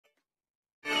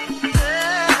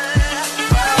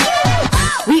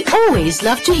always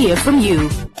love to hear from you.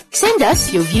 Send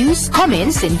us your views,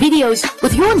 comments, and videos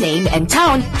with your name and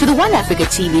town to the One Africa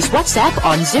TV's WhatsApp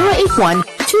on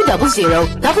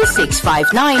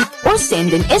 081-200-6659 or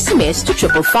send an SMS to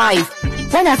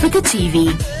 555. One Africa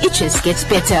TV. It just gets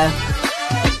better.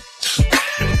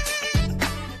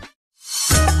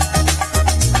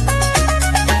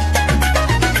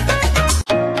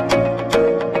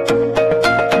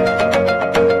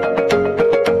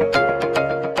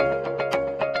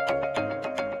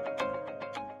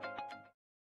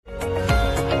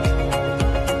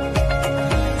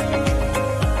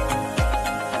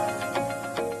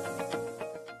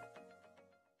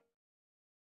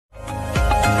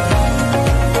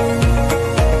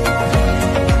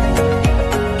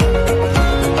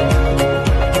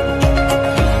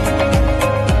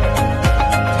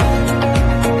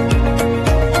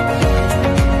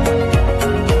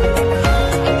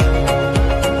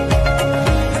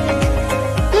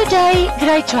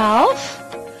 Grade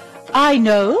 12, I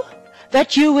know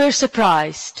that you were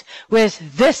surprised with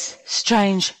this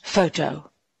strange photo.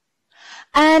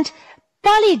 And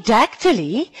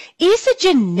polydactyly is a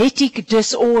genetic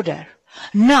disorder.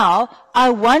 Now, I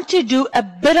want to do a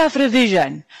bit of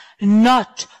revision,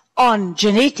 not on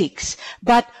genetics,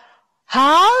 but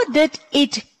how did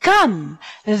it come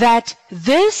that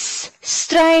this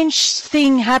strange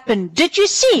thing happened? Did you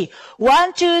see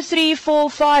 1, 2, 3, 4,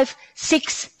 5,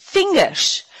 6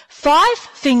 fingers, 5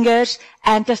 fingers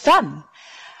and a thumb?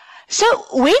 So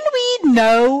when we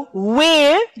know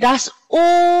where does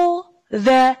all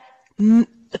the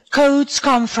codes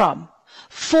come from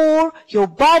for your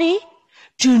body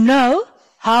to know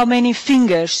how many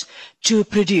fingers to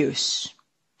produce,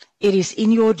 it is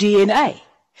in your DNA.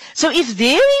 So if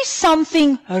there is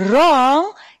something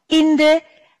wrong in the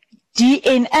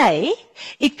DNA,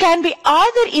 it can be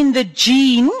either in the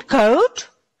gene code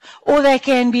or there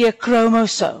can be a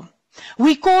chromosome.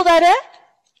 We call that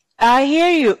a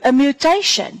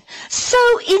mutation. So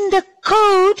in the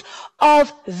code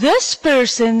of this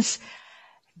person's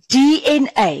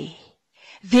DNA,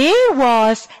 there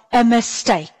was a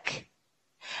mistake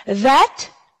that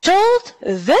told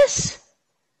this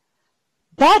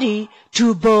body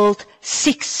to build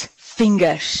 6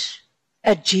 fingers,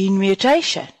 a gene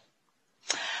mutation.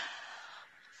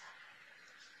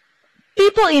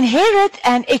 People inherit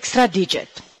an extra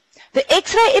digit. The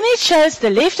X-ray image shows the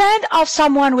left hand of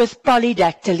someone with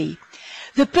polydactyly.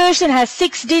 The person has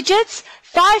 6 digits,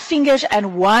 5 fingers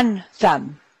and 1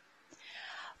 thumb.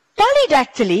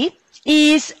 Polydactyly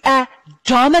is a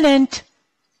dominant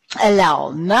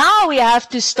allele. Now we have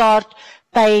to start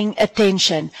paying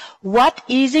attention. What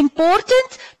is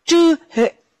important to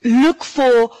look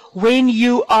for when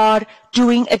you are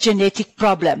doing a genetic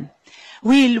problem?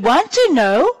 We want to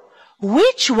know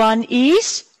which one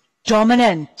is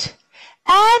dominant.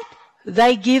 And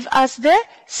they give us the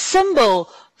symbol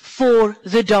for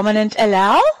the dominant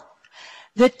allele.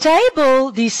 The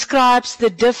table describes the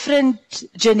different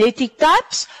genetic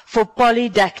types for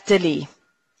polydactyly.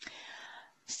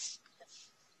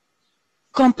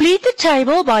 Complete the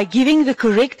table by giving the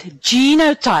correct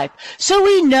genotype. So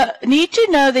we need to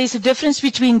know there's a difference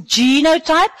between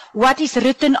genotype, what is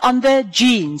written on the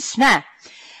genes. Now,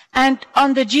 and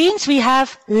on the genes we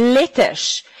have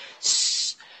letters.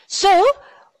 So,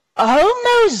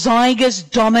 homozygous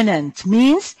dominant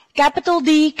means capital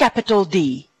D, capital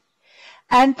D.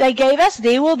 And they gave us,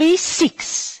 there will be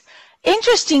 6.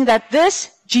 Interesting that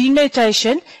this gene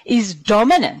notation is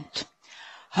dominant.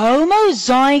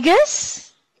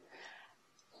 Homozygous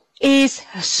is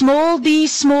small d,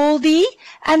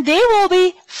 and there will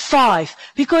be 5,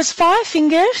 because 5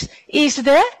 fingers is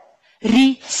the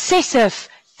recessive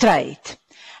trait.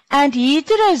 And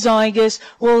heterozygous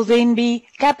will then be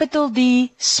capital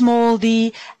D, small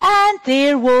d, and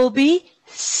there will be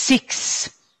 6.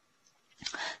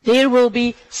 There will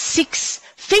be 6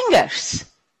 fingers.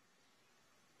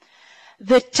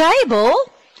 The table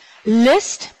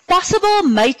lists possible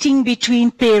mating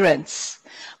between parents.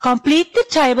 Complete the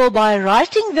table by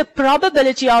writing the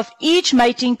probability of each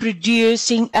mating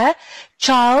producing a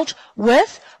child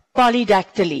with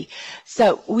polydactyly.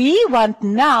 So we want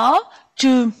now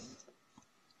to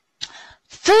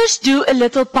first do a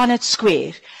little Punnett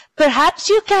square. Perhaps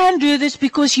you can do this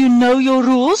because you know your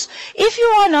rules. If you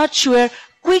are not sure,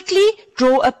 quickly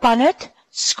draw a Punnett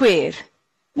square.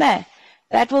 Now,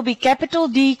 that will be capital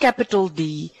D, capital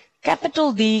D,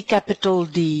 capital D, capital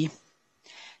D,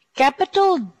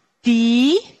 capital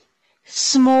D,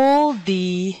 small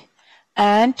d,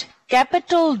 and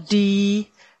capital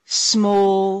D,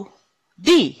 small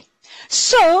d.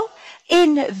 So,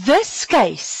 in this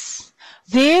case,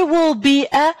 there will be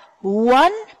a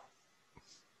 1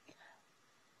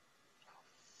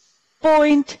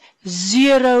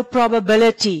 0.0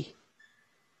 probability.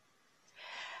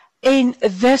 In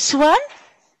this one,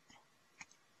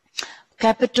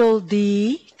 capital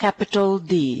D, capital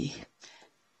D.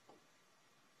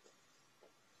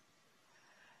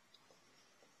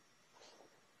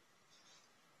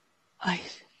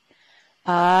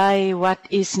 What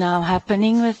is now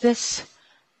happening with this?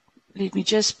 Let me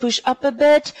just push up a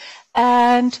bit,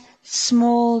 and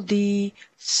small d,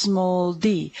 small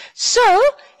d. So,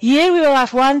 here we will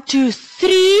have 1, 2,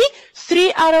 3.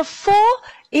 3 out of 4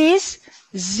 is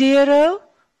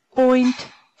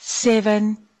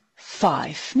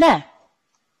 0.75. Now,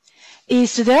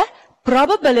 is the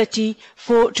probability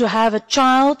to have a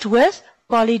child with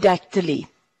polydactyly.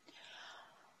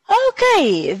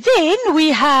 Okay, then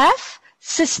we have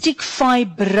cystic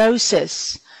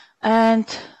fibrosis. And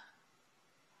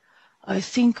I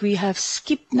think we have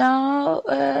skipped now.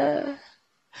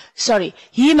 Sorry,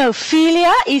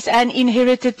 hemophilia is an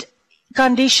inherited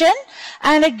condition.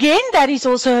 And again, that is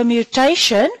also a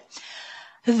mutation.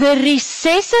 The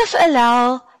recessive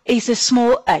allele is a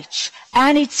small h.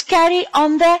 And it's carried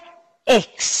on the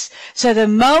X. So the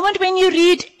moment when you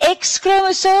read X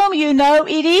chromosome, you know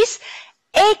it is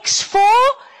X for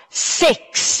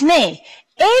 6, nee,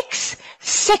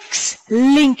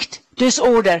 X6-linked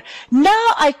disorder.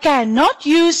 Now I cannot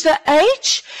use the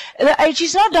H. The H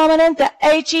is not dominant. The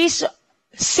H is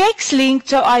sex-linked,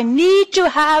 so I need to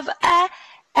have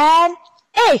an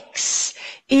X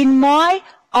in my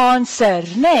answer.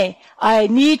 Nee, I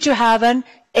need to have an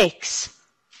X.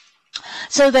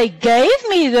 So they gave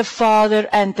me the father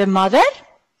and the mother.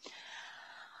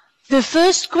 The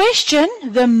first question,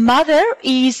 the mother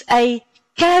is a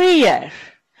carrier.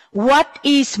 What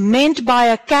is meant by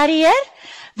a carrier?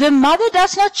 The mother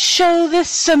does not show the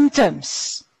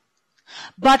symptoms.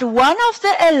 But one of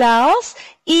the alleles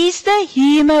is the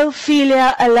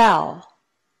hemophilia allele.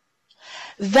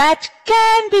 That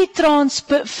can be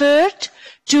transferred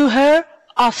to her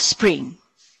offspring.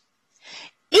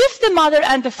 If the mother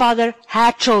and the father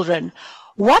had children,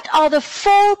 what are the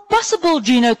 4 possible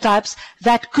genotypes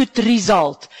that could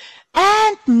result?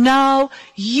 And now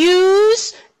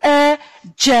use a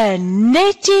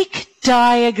genetic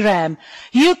diagram.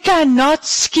 You cannot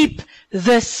skip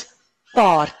this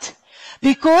part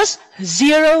because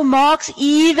 0 marks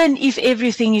even if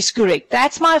everything is correct.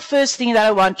 That's my first thing that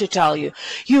I want to tell you.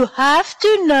 You have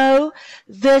to know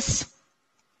this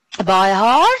by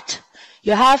heart.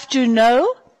 You have to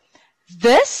know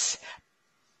this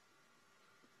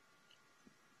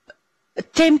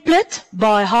template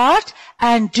by heart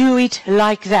and do it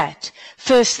like that.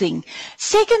 First thing.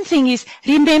 Second thing is,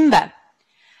 remember,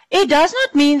 it does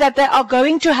not mean that they are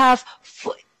going to have,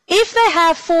 if they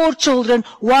have 4 children,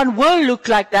 one will look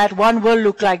like that, one will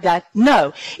look like that.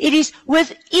 No. It is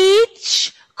with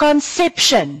each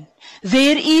conception,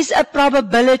 there is a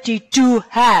probability to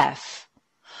have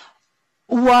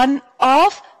one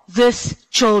of these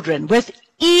children with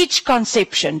each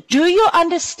conception. Do you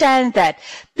understand that?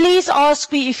 Please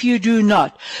ask me if you do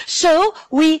not. So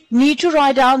we need to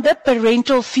write down the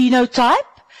parental phenotype.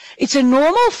 It's a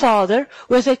normal father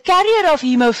with a carrier of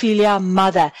hemophilia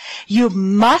mother. You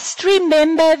must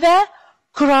remember the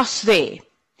cross there.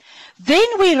 Then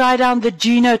we write down the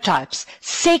genotypes.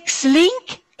 Sex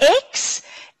link, X,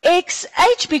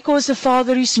 XH because the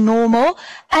father is normal,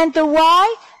 and the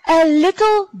Y, a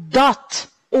little dot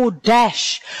or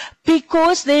dash,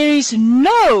 because there is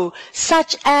no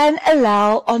such an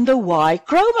allele on the Y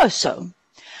chromosome.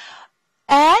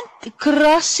 And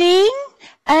crossing,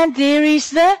 and there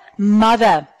is the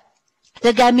mother.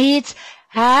 The gametes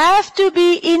have to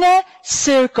be in a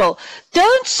circle.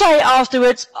 Don't say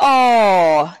afterwards,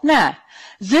 oh, nah.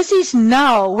 This is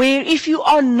now where if you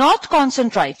are not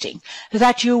concentrating,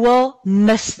 that you will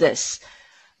miss this.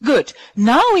 Good.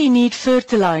 Now we need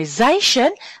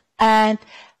fertilization, and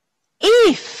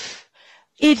if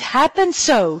it happens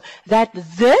so that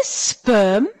this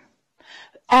sperm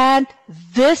and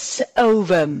this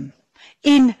ovum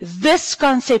in this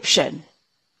conception,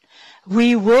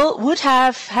 we would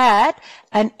have had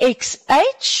an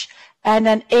XH and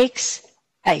an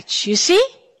XH. You see?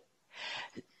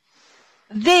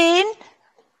 Then,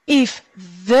 if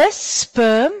this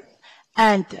sperm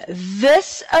and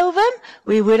this ovum,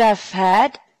 we would have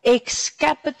had X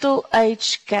capital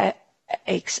H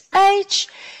XH.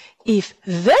 If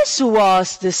this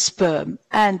was the sperm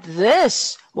and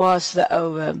this was the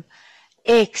ovum,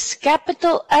 X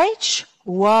capital H,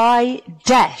 Y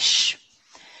dash.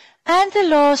 And the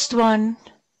last one,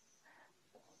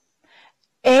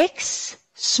 X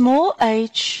small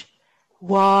h,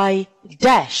 Y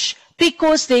dash,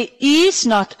 because there is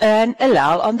not an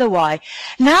allele on the Y.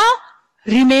 Now,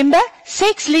 remember,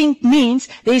 sex-linked means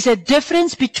there's a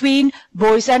difference between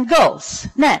boys and girls.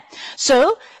 Now,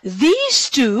 so these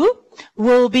two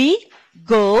will be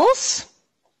girls,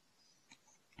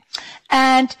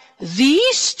 and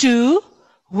these two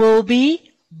will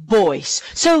be boys.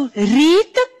 So read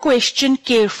the question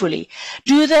carefully.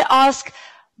 Do they ask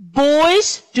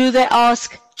boys? Do they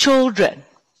ask children?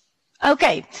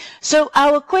 Okay, so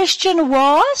our question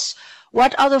was,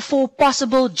 what are the 4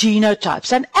 possible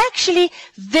genotypes? And actually,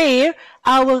 there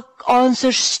our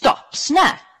answer stops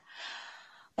now.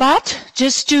 But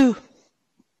just to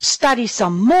study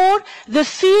some more, the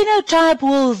phenotype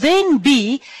will then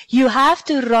be, you have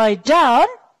to write down,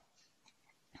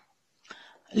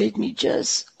 let me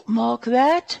just mark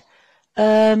that.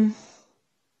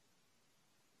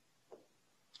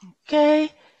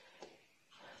 Okay.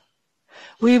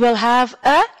 We will have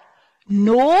a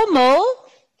normal,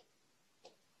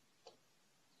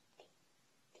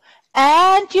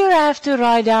 and you have to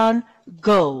write down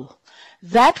girl.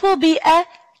 That will be a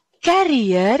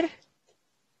carrier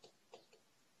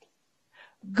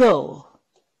girl.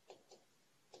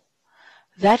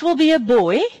 That will be a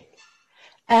boy,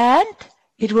 and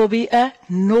it will be a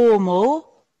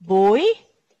normal boy.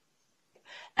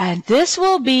 And this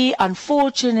will be,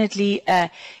 unfortunately,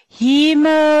 a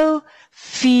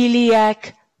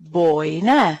hemophiliac boy.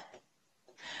 Nah?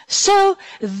 So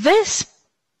this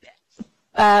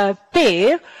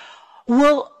pair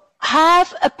will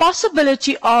have a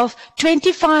possibility of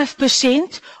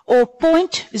 25% or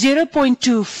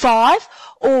 0.25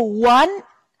 or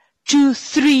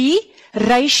 1:3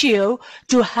 ratio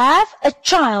to have a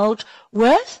child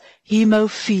with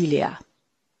hemophilia.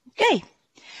 Okay.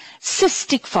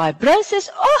 Cystic fibrosis.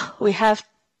 Oh, we have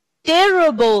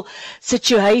terrible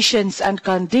situations and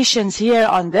conditions here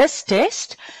on this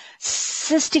test.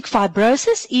 Cystic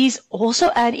fibrosis is also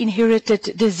an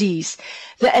inherited disease.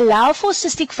 The allele for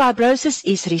cystic fibrosis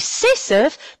is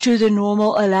recessive to the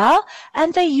normal allele,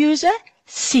 and they use a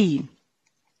C.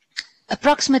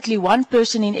 Approximately 1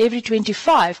 person in every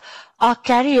 25 are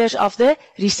carriers of the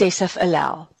recessive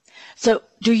allele. So,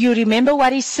 do you remember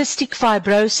what is cystic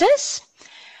fibrosis?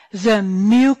 The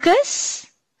mucus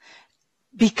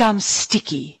becomes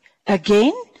sticky.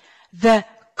 Again, the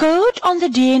code on the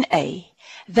DNA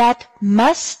that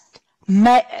must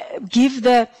give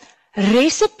the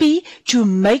recipe to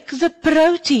make the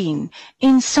protein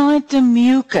inside the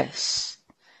mucus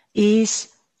is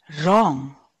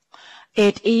wrong.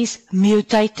 It is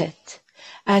mutated.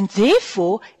 And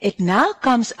therefore, it now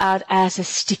comes out as a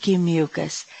sticky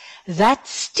mucus. That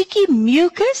sticky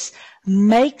mucus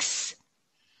makes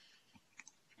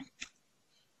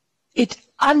it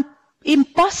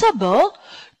impossible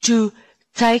to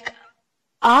take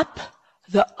up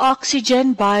the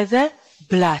oxygen by the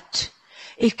blood.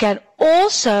 It can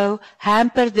also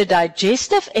hamper the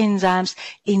digestive enzymes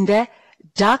in the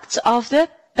ducts of the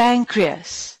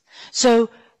pancreas. So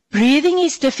breathing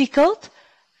is difficult,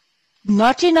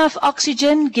 not enough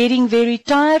oxygen, getting very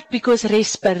tired because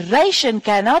respiration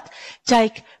cannot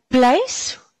take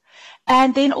place.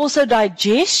 And then also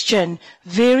digestion,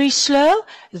 very slow.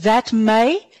 That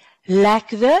may lack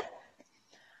the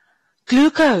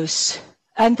glucose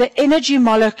and the energy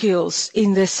molecules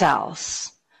in the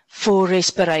cells for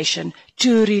respiration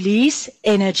to release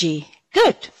energy.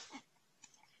 Good.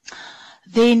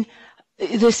 Then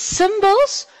the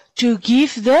symbols to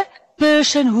give the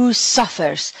person who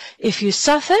suffers. If you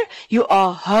suffer, you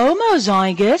are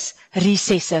homozygous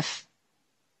recessive.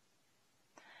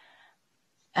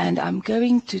 And I'm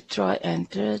going to try and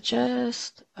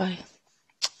just, let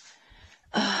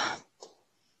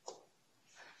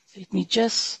me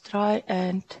just try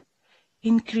and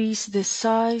increase the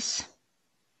size.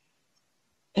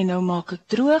 En nou maak ek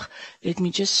droog. Let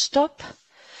me just stop.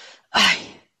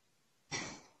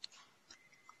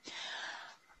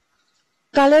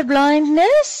 Color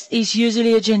blindness is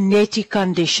usually a genetic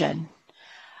condition.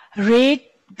 Red,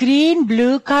 green,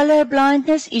 blue color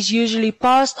blindness is usually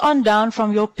passed on down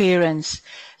from your parents.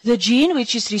 The gene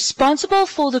which is responsible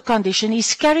for the condition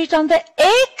is carried on the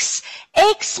X.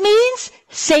 X means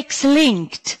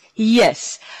sex-linked.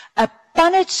 Yes, a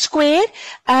Punnett square,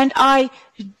 and I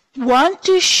want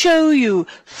to show you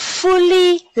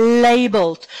fully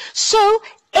labeled. So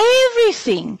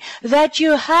everything that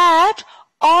you had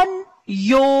on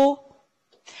your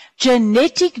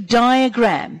genetic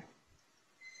diagram,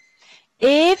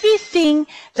 everything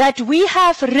that we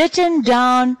have written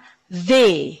down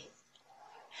there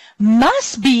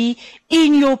must be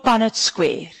in your Punnett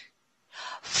square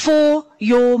for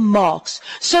your marks.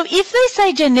 So if they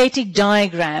say genetic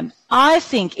diagram, I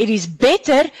think it is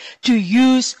better to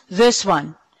use this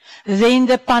one. than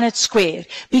the Punnett square,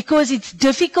 because it's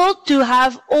difficult to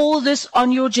have all this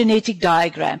on your genetic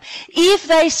diagram. If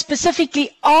they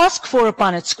specifically ask for a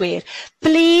Punnett square,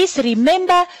 please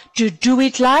remember to do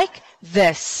it like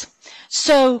this.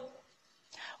 So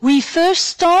we first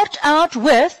start out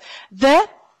with the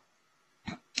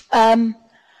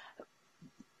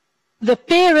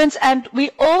parents, and we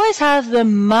always have the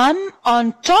mum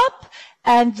on top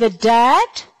and the dad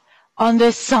on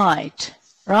the side,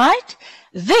 right?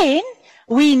 Then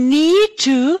we need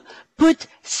to put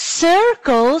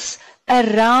circles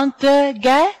around the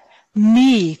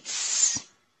gametes.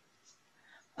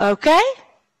 Okay?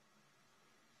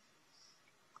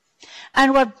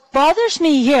 And what bothers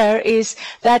me here is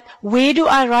that where do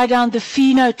I write down the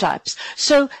phenotypes?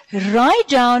 So write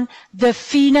down the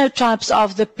phenotypes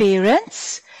of the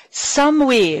parents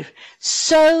somewhere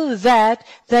so that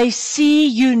they see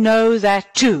you know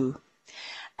that too.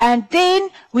 And then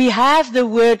we have the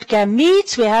word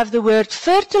gametes, we have the word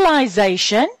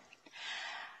fertilization.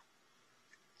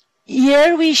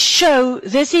 Here we show,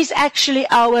 this is actually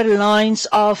our lines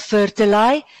of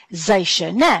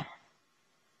fertilization. Now,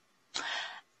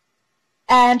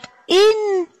 and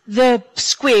in the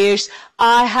squares,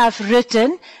 I have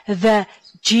written the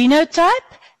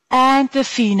genotype and the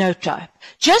phenotype,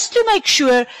 just to make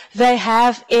sure they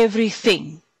have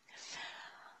everything.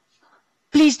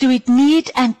 Please do it neat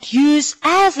and use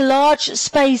as large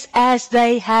space as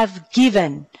they have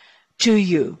given to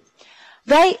you.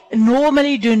 They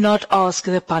normally do not ask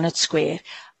the Punnett square.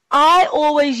 I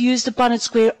always use the Punnett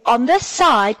square on the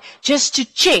side just to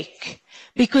check,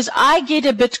 because I get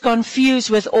a bit confused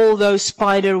with all those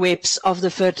spider webs of the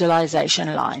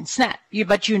fertilization lines. Now,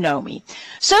 but you know me.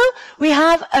 So we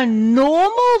have a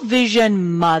normal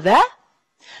vision mother.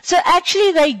 So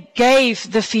actually they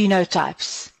gave the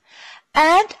phenotypes.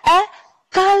 And a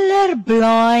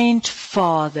colorblind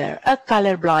father. A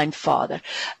colorblind father.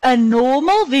 A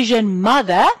normal vision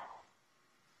mother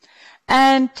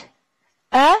and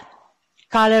a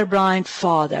colorblind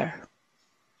father.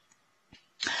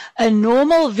 A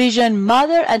normal vision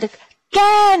mother and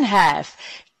can have.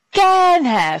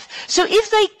 So if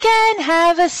they can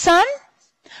have a son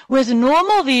with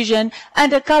normal vision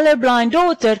and a colorblind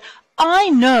daughter, I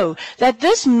know that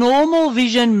this normal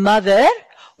vision mother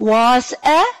was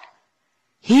a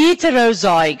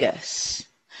heterozygous.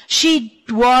 She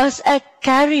was a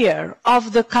carrier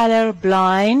of the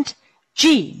colorblind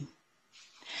gene.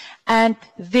 And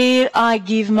there I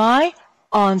give my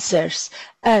answers.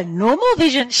 A normal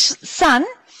vision son,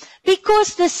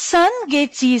 because the son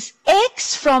gets his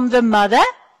X from the mother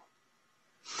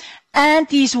and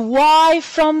his Y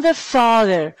from the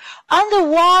father. On the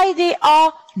Y there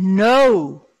are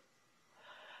no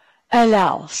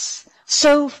alleles.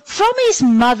 So from his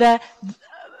mother,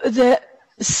 the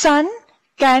son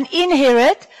can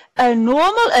inherit a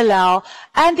normal allele,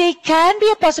 and there can be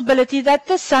a possibility that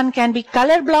the son can be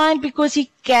colorblind because he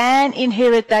can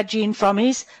inherit that gene from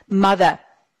his mother.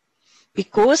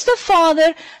 Because the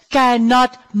father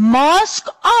cannot mask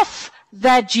off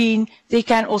that gene, there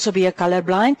can also be a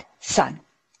colorblind son.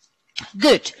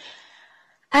 Good.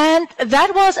 And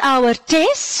that was our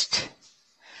test.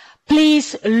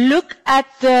 Please look at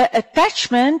the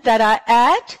attachment that I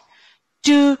add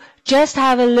to just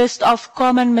have a list of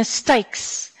common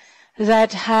mistakes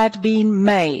that had been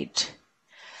made.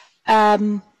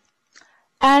 And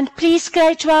please,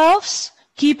 grade 12s,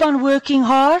 keep on working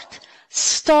hard.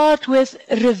 Start with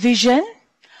revision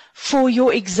for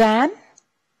your exam.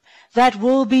 That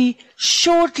will be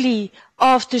shortly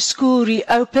after school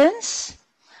reopens,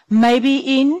 maybe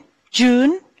in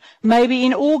June, maybe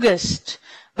in August.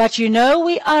 But you know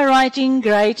we are writing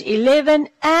grade 11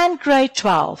 and grade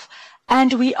 12,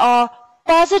 and we are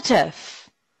positive.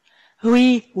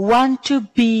 We want to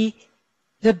be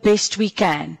the best we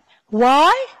can.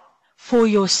 Why? For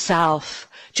yourself.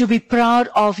 To be proud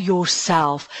of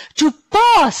yourself. To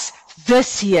pass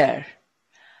this year.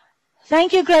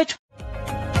 Thank you, grade 12.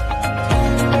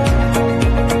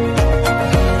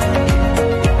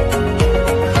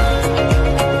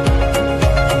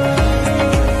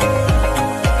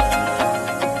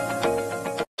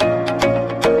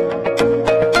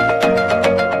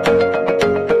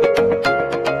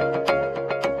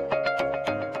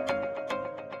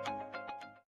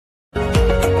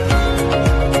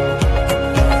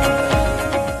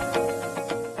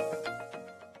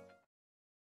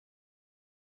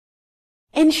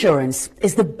 Insurance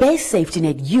is the best safety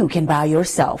net you can buy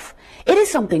yourself. It is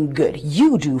something good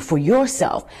you do for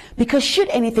yourself, because should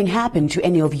anything happen to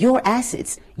any of your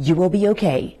assets, you will be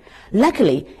okay.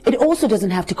 Luckily, it also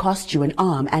doesn't have to cost you an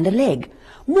arm and a leg.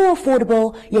 More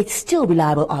affordable, yet still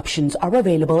reliable options are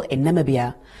available in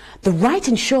Namibia. The right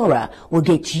insurer will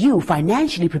get you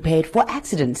financially prepared for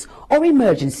accidents or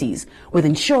emergencies with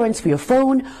insurance for your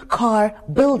phone, car,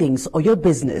 buildings, or your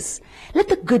business. Let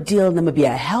the Good Deal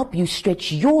Namibia help you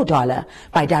stretch your dollar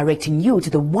by directing you to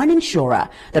the one insurer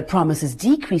that promises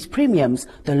decreased premiums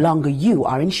the longer you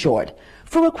are insured.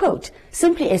 For a quote,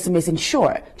 simply SMS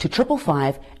INSURE to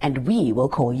 555 and we will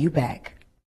call you back.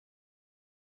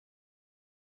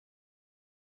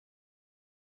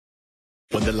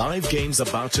 When the live game's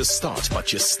about to start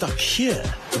but you're stuck here,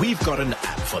 we've got an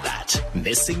app for that.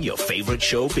 Missing your favorite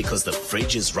show because the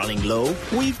fridge is running low?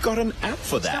 We've got an app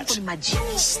for that.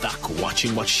 Stuck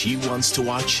watching what she wants to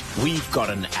watch? We've got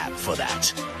an app for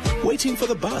that. Waiting for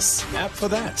the bus? App for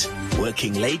that.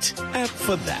 Working late? App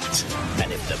for that.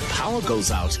 And if the power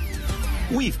goes out,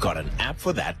 we've got an app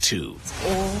for that too.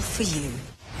 All for you.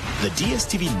 The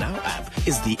DSTV Now app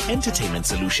is the entertainment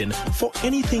solution for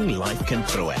anything life can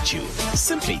throw at you.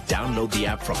 Simply download the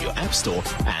app from your app store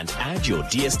and add your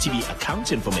DSTV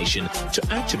account information to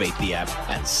activate the app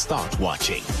and start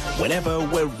watching. Whenever,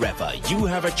 wherever you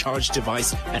have a charged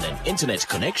device and an internet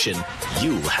connection,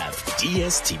 you have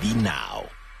DSTV Now.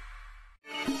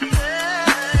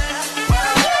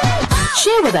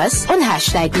 Share with us on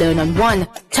 #LearnOn1.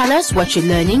 Tell us what you're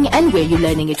learning and where you're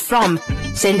learning it from.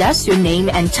 Send us your name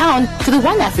and town to the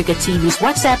One Africa TV's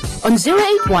WhatsApp on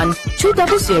 081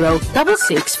 200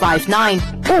 6659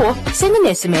 or send an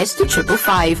SMS to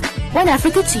 555. One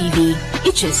Africa TV.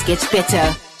 It just gets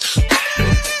better.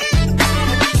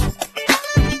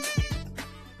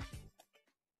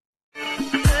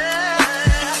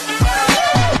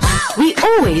 We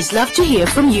always love to hear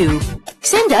from you.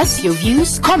 Send us your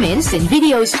views, comments, and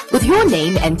videos with your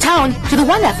name and town to the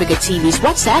One Africa TV's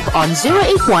WhatsApp on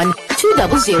 081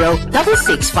 200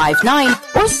 6659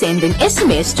 or send an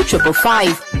SMS to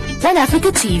 555. One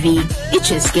Africa TV. It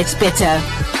just gets better.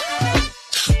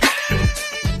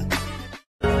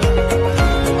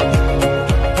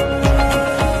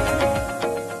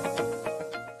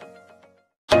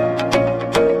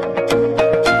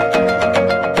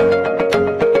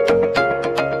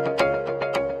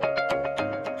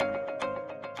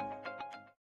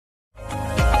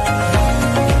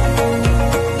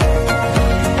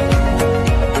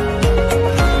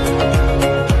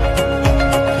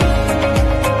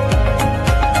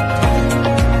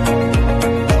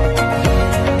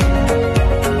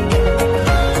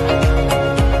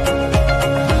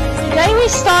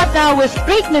 With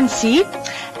pregnancy,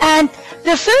 and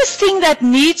the first thing that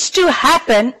needs to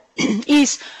happen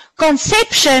is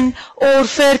conception or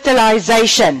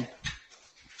fertilization.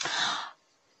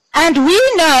 And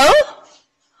we know,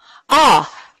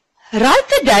 write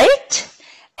the date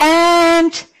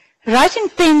and write in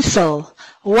pencil,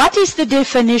 what is the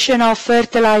definition of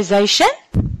fertilization?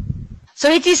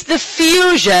 So it is the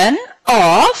fusion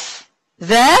of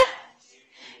the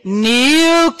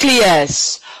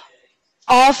nucleus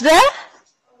of the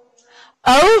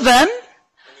ovum,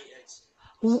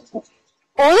 or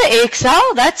the egg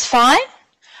cell, that's fine,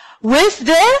 with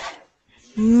the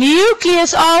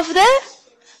nucleus of the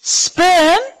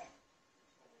sperm,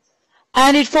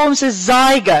 and it forms a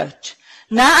zygote.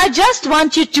 Now I just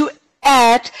want you to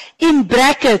add in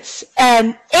brackets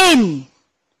an N,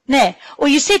 or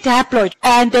you said haploid,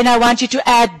 and then I want you to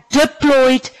add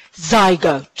diploid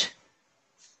zygote.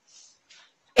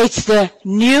 It's the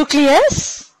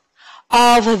nucleus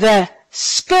of the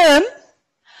sperm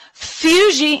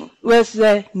fusing with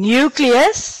the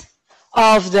nucleus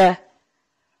of the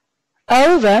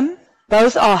ovum,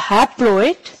 both are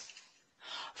haploid,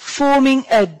 forming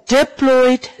a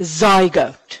diploid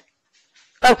zygote.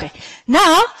 Okay,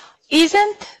 now,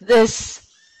 isn't this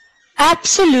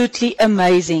absolutely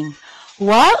amazing?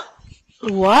 While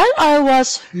I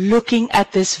was looking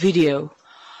at this video,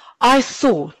 I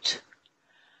thought,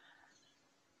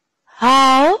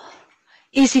 how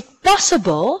is it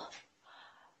possible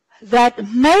that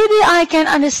maybe I can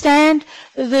understand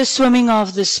the swimming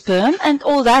of the sperm and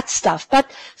all that stuff,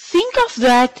 but think of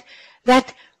that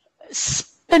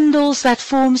spindles that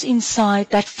forms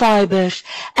inside, that fibers,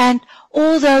 and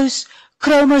all those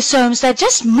chromosomes that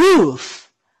just move.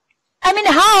 I mean,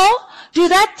 how do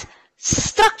that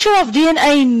structure of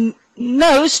DNA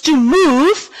knows to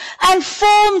move and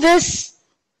form this?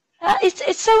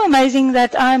 It's so amazing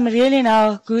that I'm really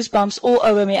now goosebumps all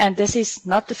over me, and this is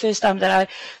not the first time that I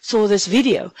saw this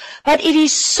video. But it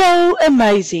is so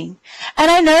amazing.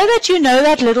 And I know that you know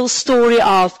that little story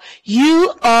of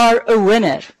you are a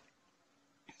winner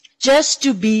just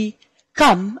to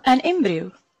become an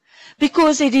embryo.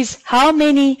 because it is how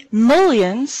many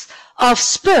millions of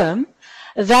sperm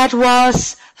that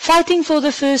was fighting for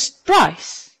the first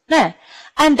prize. No.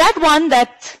 And that one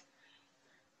that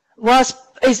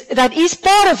is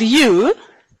part of you,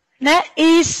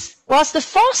 was the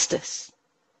fastest.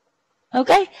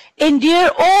 Okay?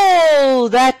 Endure all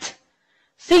that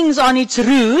things on its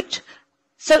route.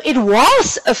 So it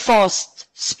was a fast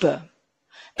sperm.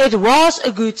 It was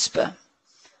a good sperm.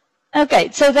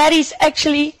 Okay, so that is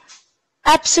actually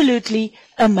absolutely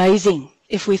amazing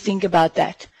if we think about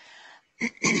that.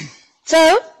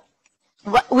 So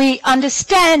we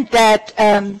understand that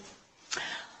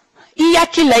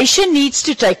ejaculation needs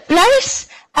to take place,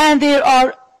 and there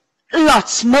are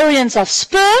millions of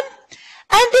sperm,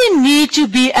 and there need to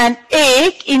be an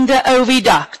egg in the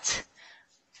oviduct.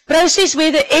 Process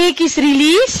where the egg is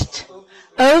released,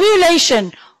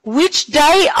 ovulation. Which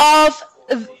day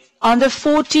on the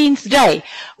 14th day,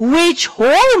 which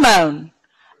hormone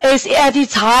is at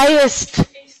its highest?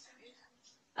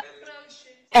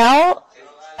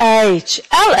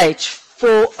 LH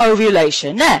for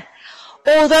ovulation. No.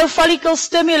 Although follicle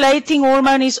stimulating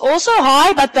hormone is also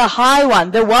high, but the high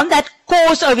one, the one that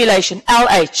causes ovulation,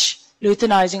 LH,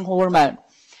 luteinizing hormone.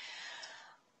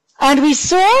 And we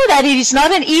saw that it is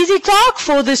not an easy task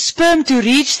for the sperm to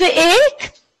reach the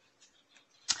egg.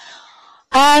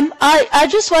 I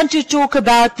just want to talk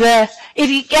about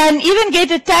it can even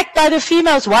get attacked by the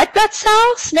female's white blood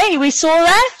cells. No, we saw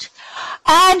that.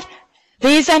 And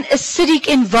there's an acidic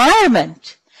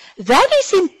environment. That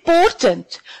is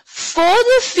important for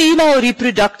the female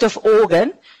reproductive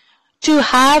organ to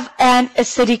have an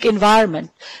acidic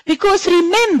environment. Because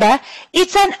remember,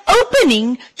 it's an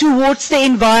opening towards the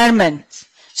environment.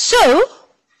 So,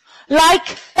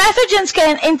 like pathogens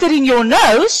can enter in your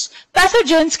nose,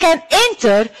 pathogens can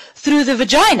enter through the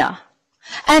vagina.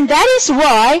 And that is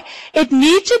why it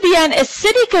needs to be an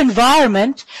acidic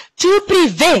environment to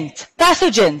prevent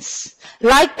pathogens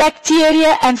like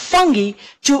bacteria and fungi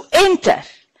to enter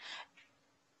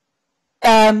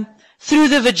through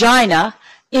the vagina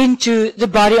into the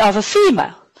body of a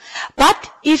female. But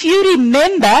if you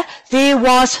remember, there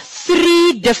was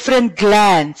 3 different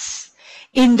glands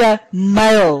in the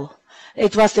male.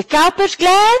 It was the Cowper's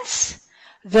glands,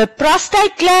 the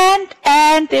prostate gland,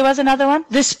 and there was another one,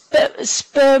 the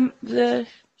sperm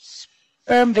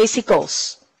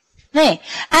vesicles.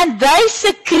 And they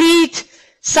secrete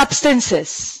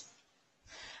substances.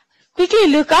 Quickly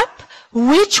look up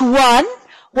which one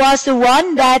was the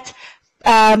one that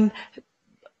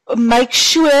makes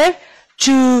sure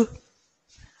to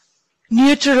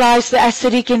neutralize the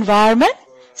acidic environment.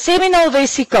 Seminal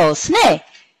vesicles.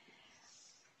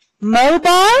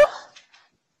 Mobile,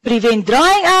 prevent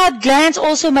drying out. Glands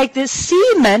also make the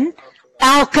semen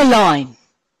alkaline.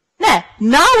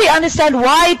 Now we understand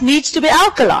why it needs to be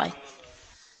alkaline.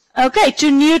 Okay,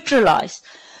 to neutralize.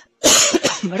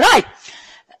 Right.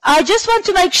 I just want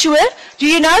to make sure, do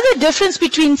you know the difference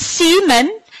between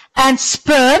semen and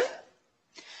sperm?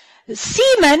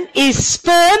 Semen is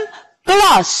sperm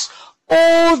plus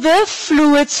all the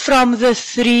fluids from the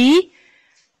 3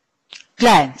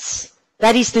 glands.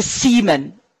 That is the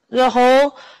semen. The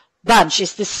whole bunch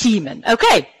is the semen.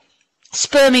 Okay.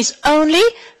 Sperm is only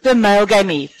the male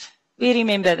gamete. We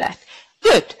remember that.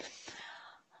 Good.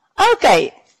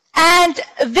 Okay. And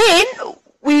then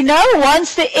we know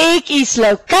once the egg is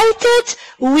located,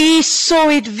 we saw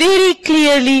it very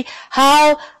clearly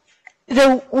how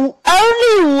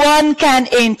only one can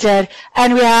enter,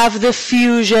 and we have the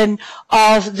fusion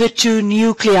of the 2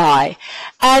 nuclei.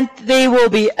 And there will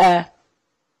be a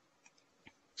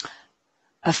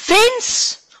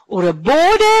fence or a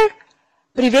border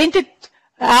prevented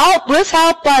with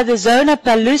help by the zona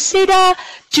pellucida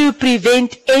to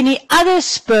prevent any other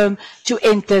sperm to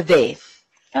enter there.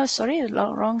 Oh, sorry,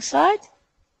 the wrong side.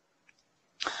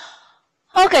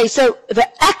 Okay, so the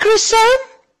acrosome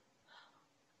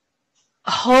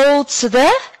holds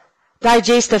the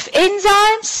digestive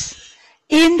enzymes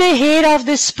in the head of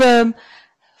the sperm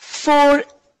for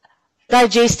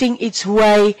digesting its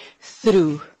way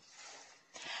through.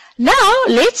 Now,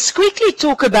 let's quickly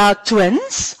talk about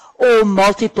twins or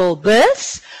multiple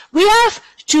births. We have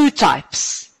 2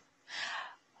 types.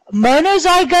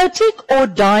 Monozygotic or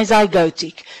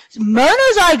dizygotic.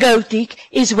 Monozygotic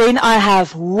is when I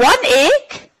have 1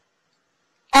 egg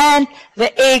and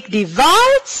the egg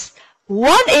divides,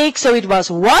 1 egg, so it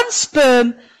was 1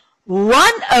 sperm,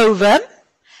 1 ovum,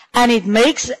 and it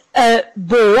makes a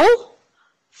ball.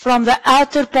 From the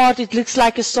outer part, it looks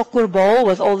like a soccer ball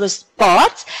with all the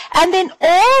parts. And then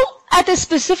all at a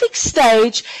specific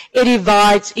stage, it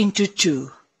divides into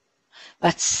 2.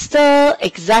 but still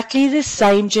exactly the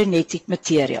same genetic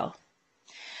material.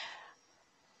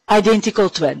 Identical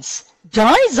twins.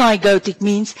 Dizygotic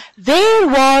means there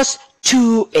was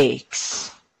 2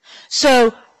 eggs.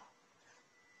 So,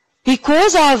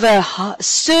 because of a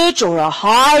surge or a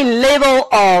high level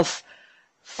of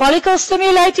follicle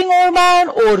stimulating hormone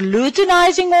or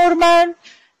luteinizing hormone,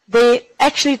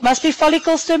 actually it must be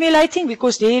follicle stimulating,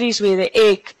 because there is where the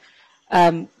egg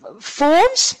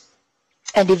forms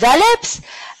and develops,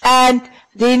 and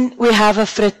then we have a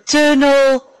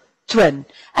fraternal twin.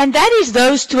 And that is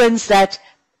those twins that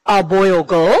are boy or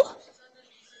girl.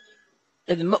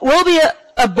 It will be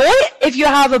a boy. If you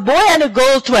have a boy and a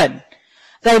girl twin,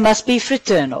 they must be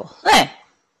fraternal.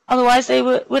 Otherwise they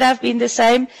would have been the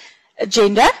same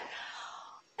gender.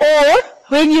 Or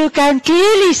when you can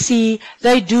clearly see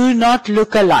they do not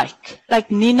look alike, like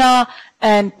Nina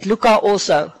and Luca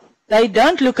also. They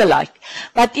don't look alike.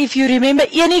 But if you remember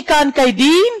Enika and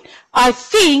Kaideen, I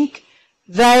think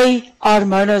they are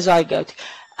monozygotic.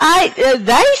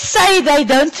 They say they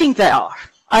don't think they are.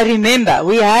 I remember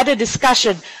we had a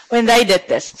discussion when they did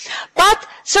this. But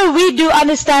so we do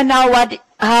understand now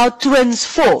how twins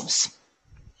forms.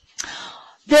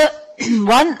 The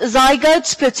one zygote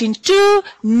splits in 2.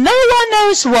 No one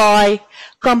knows why.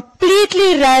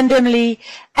 Completely randomly,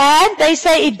 and they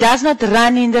say it does not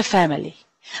run in the family.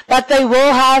 But they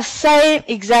will have same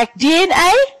exact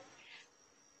DNA,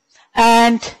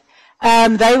 and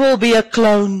they will be a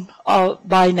clone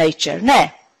by nature.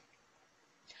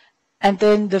 And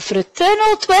then the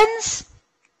fraternal twins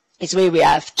is where we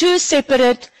have 2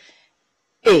 separate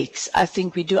eggs. I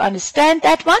think we do understand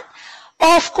that one.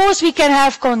 Of course, we can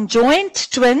have conjoined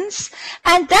twins,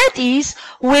 and that is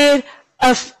where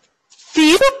a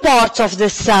few parts of the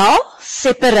cell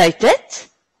separated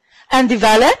and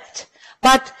developed,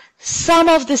 but some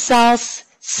of the cells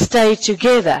stay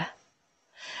together.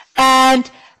 And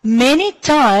many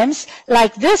times,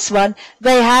 like this one,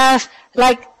 they have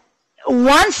like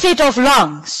one set of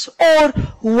lungs or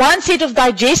one set of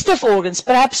digestive organs,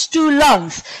 perhaps 2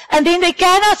 lungs, and then they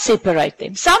cannot separate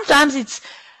them. Sometimes it's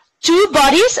 2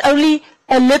 bodies, only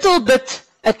a little bit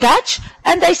attached,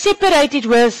 and they separate it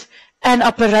with an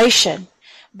operation.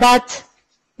 But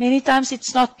many times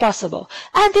it's not possible.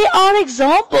 And there are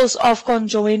examples of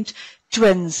conjoined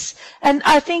twins. And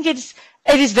I think it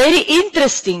is very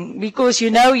interesting, because,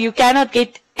 you cannot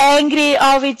get angry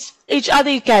of each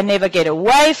other. You can never get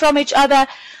away from each other.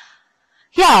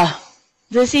 Yeah,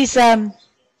 this is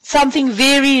something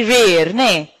very rare,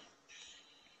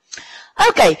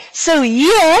 Okay, so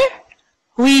here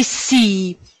we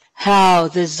see how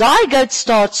the zygote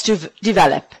starts to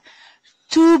develop.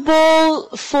 2-ball,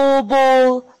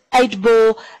 4-ball,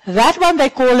 8-ball, that one they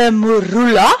call a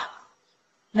morula.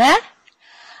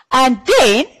 And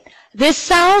then the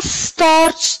cell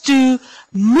starts to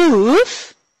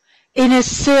move in a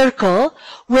circle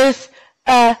with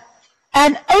an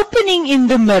opening in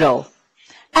the middle.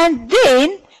 And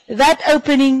then that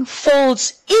opening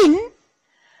folds in.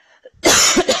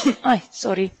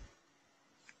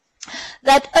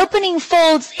 That opening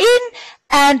folds in,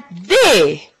 and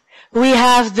there we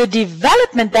have the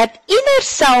development. That inner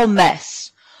cell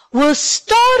mass will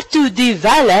start to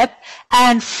develop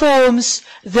and forms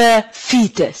the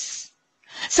fetus.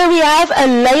 So we have a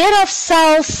layer of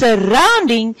cells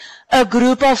surrounding a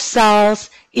group of cells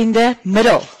in the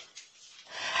middle.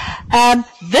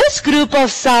 This group of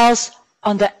cells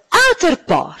on the outer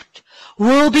part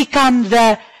will become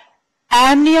the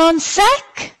amnion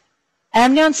sac.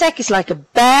 Amnion sac is like a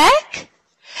bag,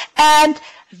 and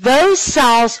those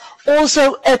cells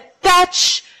also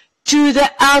attach to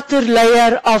the outer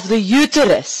layer of the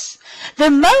uterus. The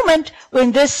moment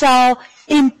when this cell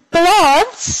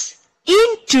implants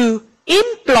into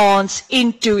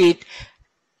it,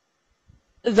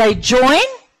 they join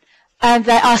and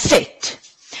they are set.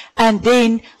 And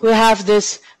then we have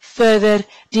this further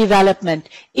development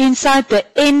inside the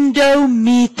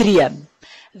endometrium.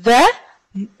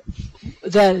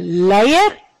 The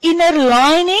layer, inner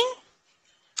lining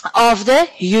of the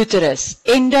uterus,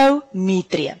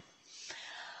 endometrium.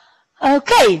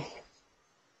 Okay,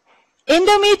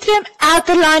 endometrium,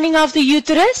 outer lining of the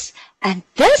uterus, and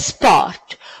this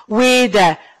part where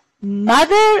the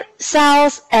mother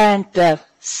cells and the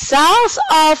cells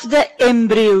of the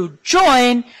embryo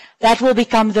join, that will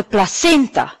become the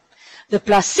placenta. The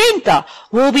placenta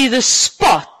will be the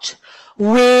spot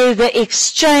where the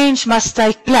exchange must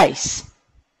take place.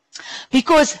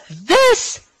 Because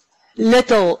this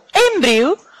little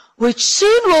embryo, which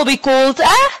soon will be called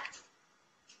a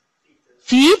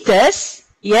fetus,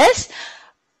 yes,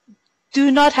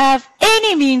 do not have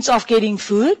any means of getting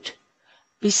food,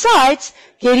 besides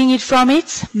getting it from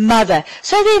its mother.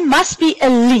 So there must be a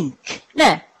link.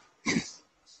 Now,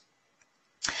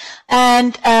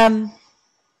 and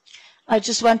I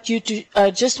just want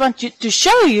to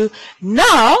show you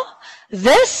now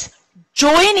this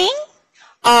joining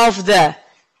of the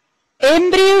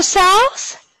embryo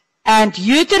cells and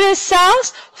uterus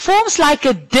cells forms like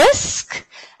a disc,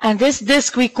 and this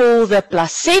disc we call the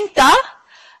placenta,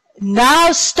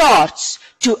 now starts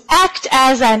to act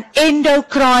as an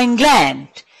endocrine gland.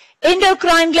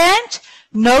 Endocrine gland,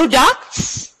 no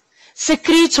ducts,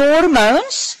 secretes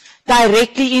hormones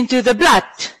directly into the blood.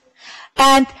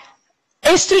 And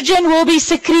estrogen will be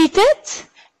secreted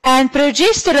and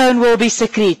progesterone will be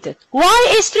secreted.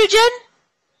 Why estrogen?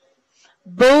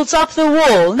 Builds up the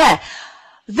wall. Now,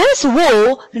 this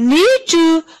wall needs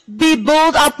to be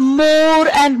built up more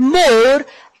and more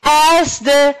as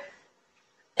the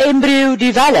embryo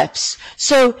develops.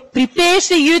 So, prepares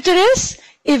the uterus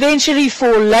eventually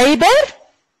for labor,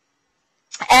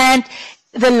 and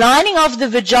the lining of the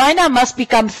vagina must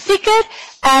become thicker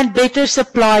and better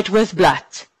supplied with blood.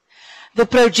 The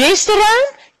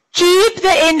progesterone keeps the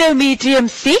endometrium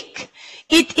thick.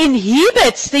 It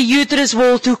inhibits the uterus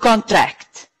wall to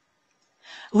contract.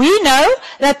 We know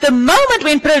that the moment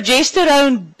when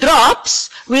progesterone drops,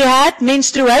 we had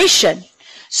menstruation.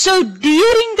 So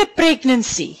during the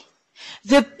pregnancy,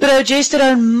 the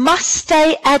progesterone must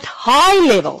stay at high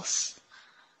levels.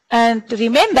 And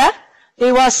remember,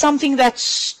 there was something that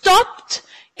stopped.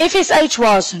 FSH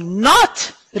was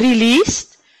not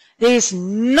released. There is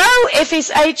no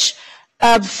FSH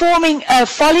forming a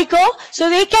follicle, so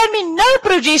there can be no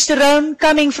progesterone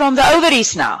coming from the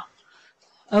ovaries now.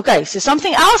 Okay, so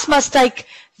something else must take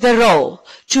the role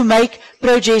to make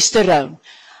progesterone.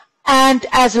 And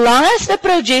as long as the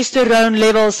progesterone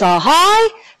levels are high,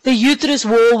 the uterus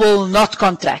wall will not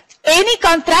contract. Any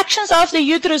contractions of the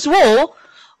uterus wall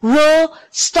will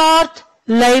start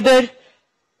labor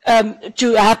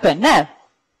to happen. Now,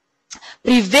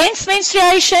 prevents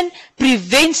menstruation,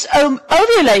 prevents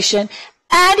ovulation,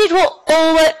 and it will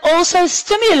also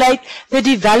stimulate the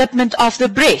development of the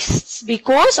breasts,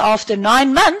 because after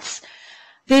 9 months,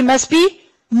 there must be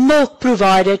milk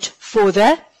provided for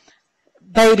the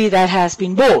baby that has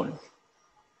been born.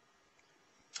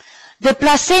 The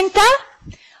placenta,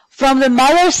 from the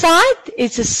mother's side,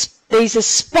 there's a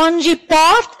spongy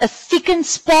part, a thickened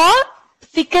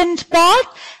part,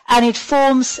 and it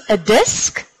forms a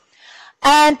disc.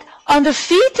 And on the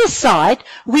fetus side,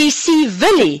 we see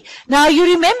villi. Now, you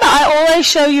remember, I always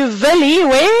show you villi.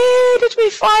 Where did we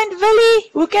find villi?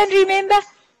 Who can remember?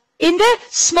 In the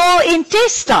small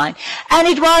intestine. And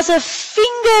it was a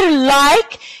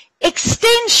finger-like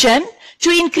extension to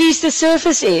increase the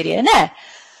surface area. Now,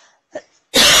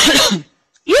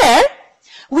 here,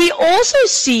 we also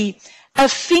see a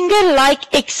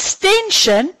finger-like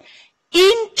extension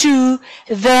into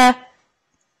the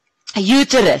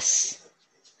uterus.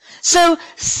 So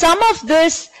some of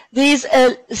this, there's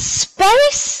a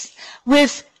space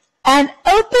with an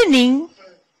opening,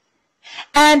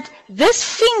 and this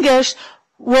fingers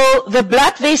will, the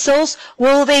blood vessels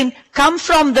will then come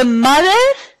from the mother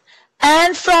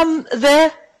and from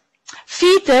the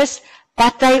fetus,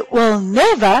 but they will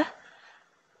never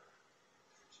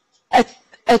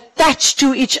attach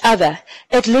to each other.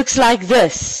 It looks like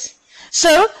this.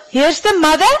 So here's the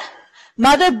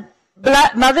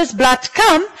mother's blood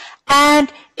come,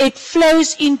 and it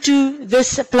flows into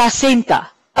this placenta,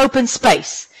 open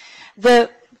space. The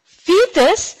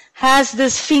fetus has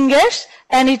these fingers,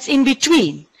 and it's in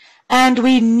between. And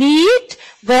we need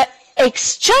the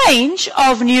exchange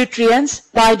of nutrients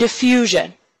by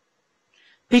diffusion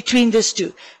between these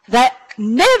two. That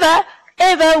never,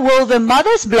 ever will the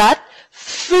mother's blood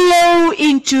flow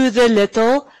into the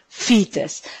little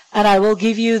fetus. And I will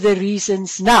give you the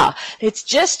reasons now. Let's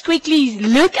just quickly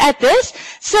look at this.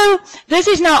 So this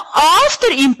is now after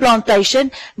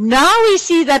implantation. Now we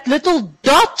see that little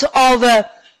dot of a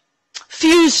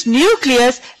fused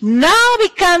nucleus now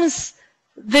becomes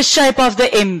the shape of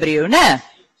the embryo. Now,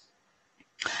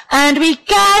 and we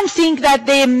can think that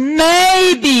there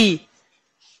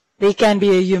can be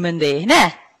a human there.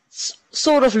 Now,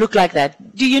 sort of look like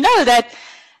that. Do you know that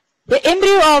the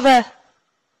embryo of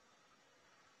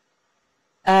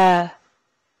a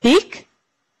pig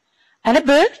and a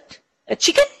bird, a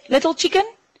chicken, little chicken,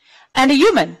 and a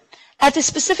human, at a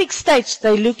specific stage,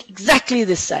 they look exactly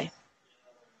the same.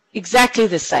 Exactly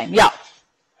the same, yeah.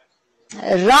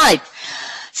 Right.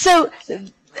 So,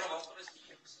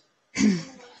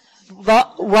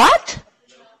 what?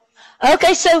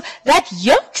 Okay, so that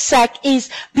yolk sac is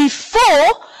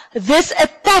before this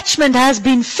attachment has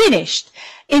been finished.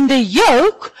 in the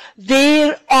yolk,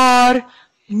 there are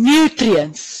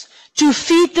nutrients to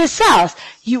feed the cells.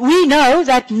 We know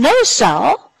that no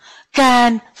cell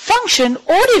can function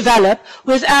or develop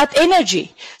without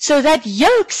energy. So that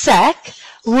yolk sac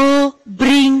will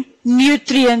bring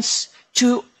nutrients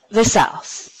to the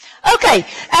cells. Okay,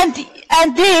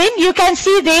 and then you can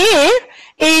see there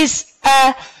is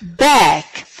a bag.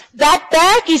 That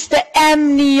bag is the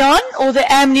amnion or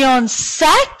the amnion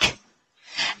sac,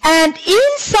 and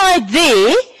inside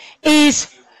there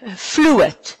is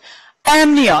fluid,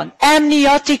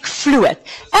 amniotic fluid.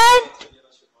 And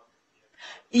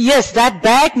yes, that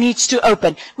bag needs to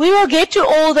open. We will get to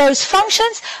all those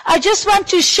functions. I just want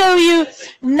to show you,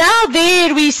 now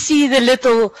there we see the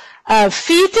little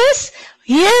fetus.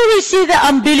 Here we see the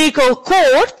umbilical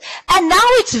cord, and now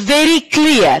it's very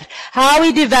clear how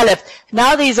he developed.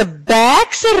 Now there's a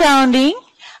bag surrounding,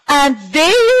 and there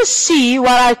you see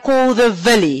what I call the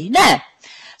villi. Now,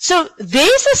 so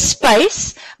there's a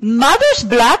space. Mother's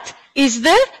blood is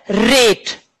the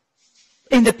red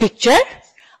in the picture.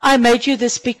 I made you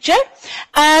this picture.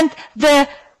 And the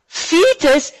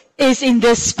fetus is in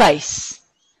this space.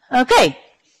 Okay.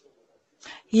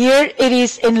 Here it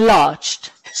is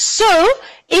enlarged. So,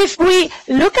 if we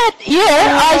look at here,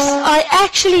 I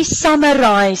actually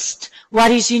summarized what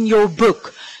is in your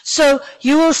book. So,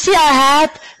 you will see I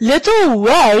had little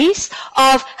ways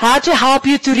of how to help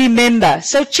you to remember.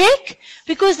 So, check,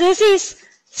 because this is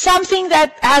something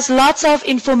that has lots of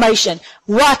information.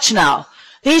 Watch now.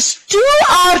 There's 2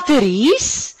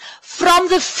 arteries from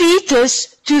the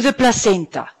fetus to the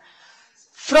placenta.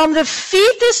 From the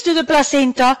fetus to the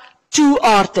placenta, 2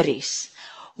 arteries.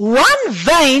 1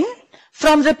 vein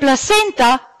from the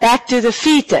placenta back to the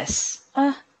fetus.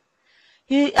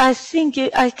 I think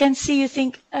I can see you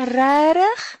think,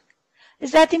 rarig?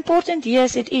 Is that important?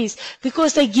 Yes, it is.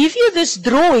 Because they give you this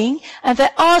drawing and they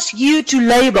ask you to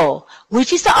label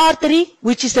which is the artery,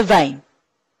 which is the vein.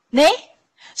 Ne?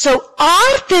 So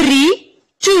artery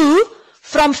 2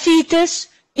 from fetus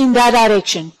in that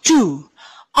direction. 2.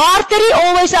 Artery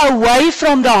always away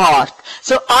from the heart.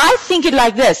 So I think it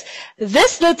like this.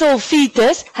 This little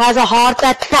fetus has a heart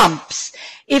that pumps.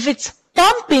 If it's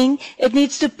pumping, it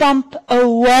needs to pump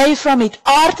away from it.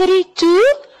 Artery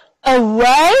 2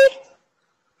 away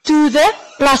to the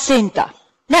placenta.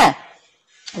 Now,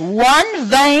 1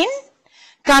 vein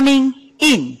coming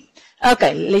in.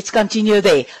 Okay, let's continue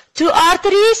there. 2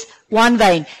 arteries, 1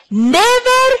 vein.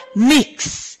 Never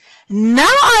mix. Now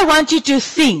I want you to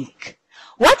think.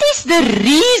 What is the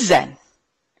reason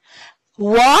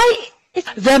why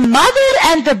the mother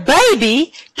and the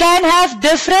baby can have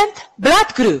different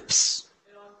blood groups?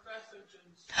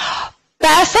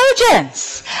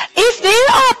 Pathogens. If there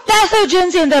are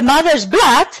pathogens in the mother's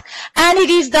blood and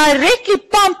it is directly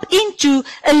pumped into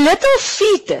a little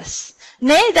fetus,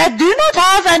 that do not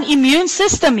have an immune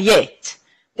system yet,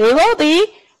 there will be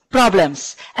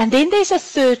problems. And then there's a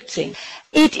third thing.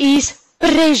 It is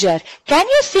pressure. Can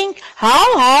you think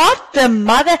how hard the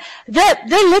mother, the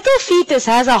little fetus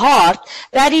has a heart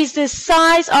that is the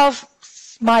size of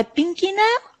my pinky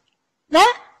nail? No?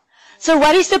 So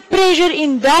what is the pressure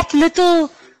in that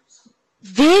little,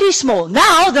 very small?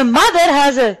 Now the mother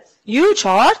has a huge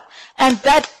heart and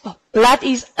that blood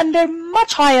is under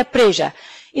much higher pressure.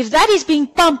 If that is being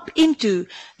pumped into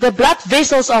the blood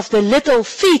vessels of the little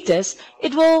fetus,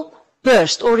 it will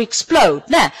burst or explode.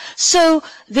 Now, so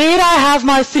there I have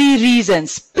my 3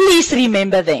 reasons. Please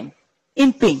remember them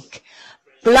in pink.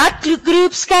 Blood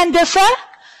groups can differ.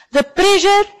 The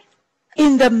pressure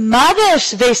in the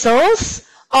mother's vessels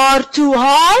are too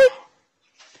high,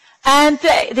 and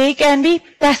they can be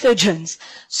pathogens.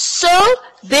 So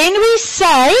then we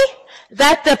say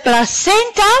that the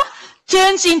placenta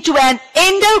turns into an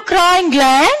endocrine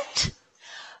gland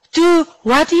to,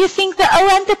 what do you think the O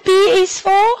and the P is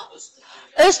for?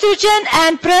 Estrogen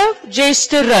and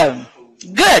progesterone.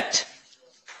 Good.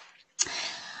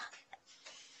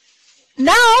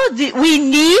 Now we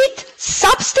need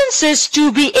substances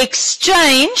to be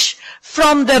exchanged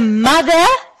from the mother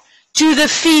to the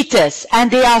fetus, and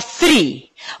there are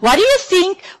 3. What do you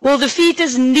think will the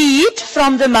fetus need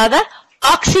from the mother?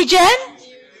 Oxygen?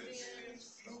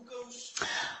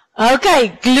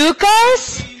 Okay,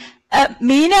 glucose,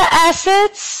 amino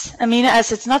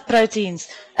acids, not proteins,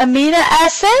 amino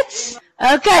acids,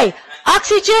 okay,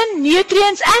 oxygen,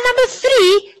 nutrients, and number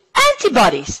 3,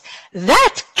 antibodies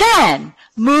that can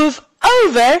move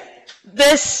over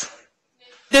this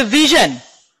division.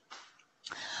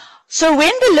 So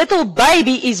when the little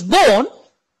baby is born,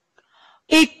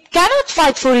 it cannot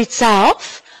fight for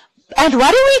itself. And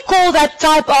what do we call that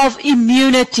type of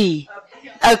immunity?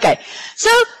 Okay, so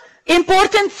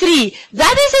Important 3.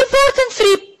 That is important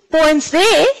 3 points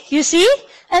there, you see?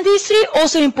 And these 3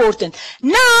 also important.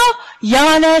 Now,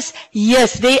 Janus,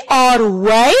 yes, they are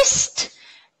waste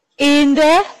in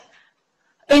the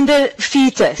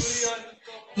fetus.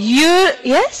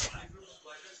 Yes?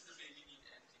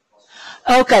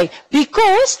 Okay,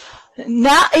 because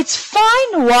now it's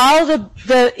fine while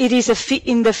it is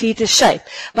in the fetus shape.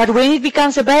 But when it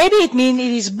becomes a baby, it means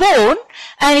it is born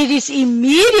and it is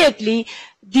immediately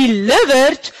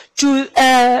delivered to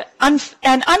an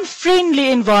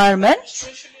unfriendly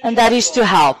environment, and that is to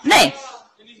help. Nee.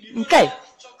 Okay.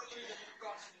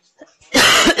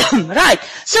 Right.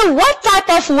 So what type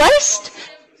of waste?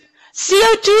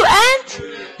 CO2 and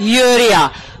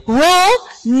urea will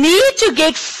need to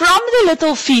get from the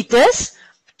little fetus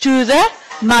to the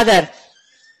mother.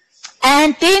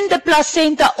 And then the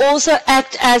placenta also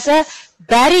acts as a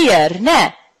barrier.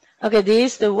 Nee. Okay,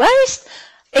 there's the waste.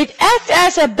 It acts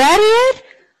as a barrier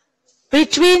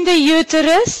between the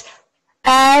uterus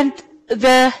and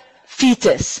the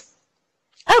fetus.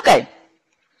 Okay.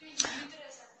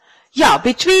 Yeah,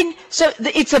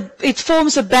 it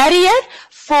forms a barrier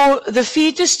for the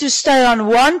fetus to stay on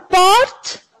one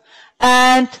part,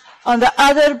 and on the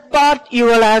other part you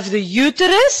will have the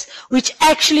uterus, which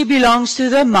actually belongs to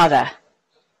the mother.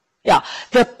 Yeah,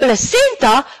 the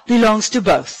placenta belongs to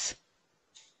both.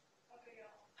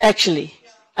 Actually.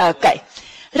 Okay.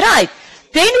 Right.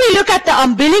 Then we look at the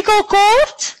umbilical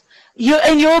cord.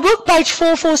 In your book, page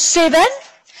 447.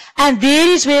 And there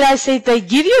is where I said they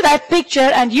give you that picture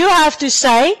and you have to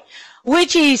say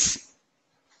which is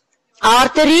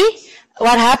artery,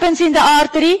 what happens in the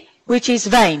artery, which is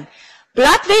vein.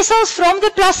 Blood vessels from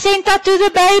the placenta to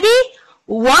the baby,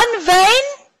 one vein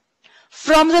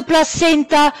from the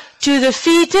placenta to the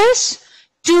fetus,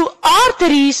 2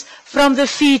 arteries from the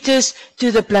fetus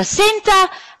to the placenta,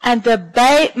 and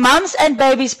the mom's and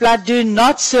baby's blood do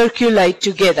not circulate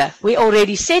together. We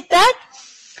already said that.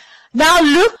 Now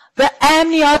look, the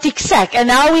amniotic sac, and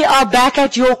now we are back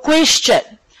at your question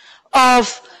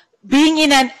of being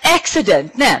in an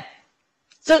accident. Now,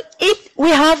 so we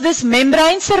have this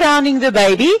membrane surrounding the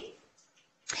baby.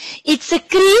 It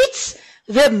secretes,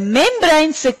 the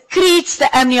membrane secretes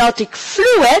the amniotic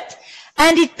fluid,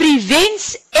 and it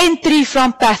prevents entry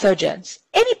from pathogens.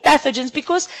 Any pathogens,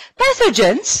 because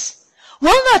pathogens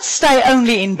will not stay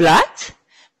only in blood.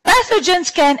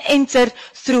 Pathogens can enter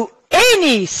through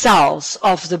any cells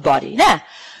of the body. Now,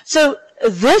 so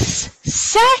this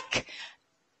sac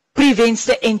prevents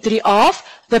the entry of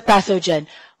the pathogen.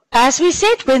 As we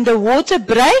said, when the water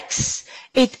breaks,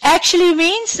 it actually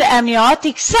means the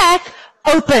amniotic sac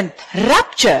opened,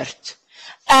 ruptured,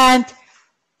 and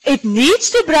it needs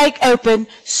to break open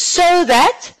so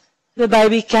that the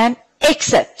baby can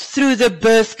exit through the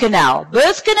birth canal.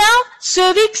 Birth canal,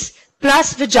 cervix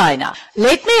plus vagina.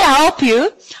 Let me help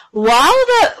you. While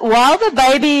the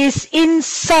baby is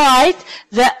inside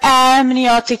the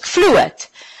amniotic fluid,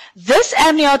 this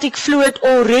amniotic fluid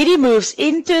already moves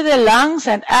into the lungs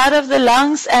and out of the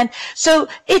lungs, and so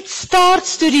it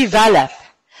starts to develop.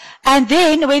 And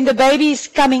then when the baby is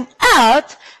coming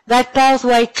out, that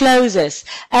pathway closes.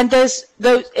 And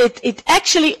it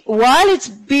actually, while it's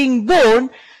being born,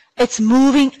 it's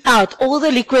moving out. All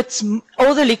the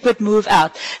liquid move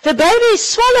out. The baby is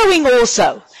swallowing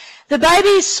also. The baby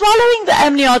is swallowing the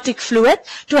amniotic fluid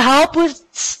to help with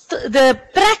the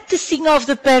practicing of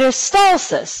the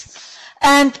peristalsis.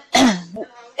 And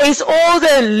is all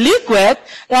the liquid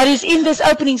that is in this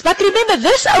openings. But remember,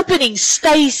 this opening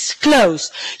stays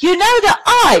closed. You know, the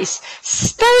eyes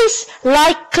stays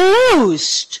like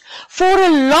closed for a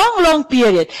long, long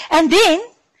period. And then,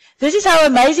 this is how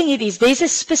amazing it is. There's a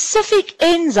specific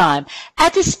enzyme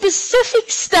at a specific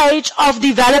stage of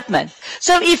development.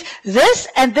 So if this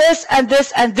and this and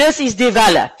this and this is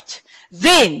developed,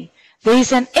 then there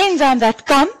is an enzyme that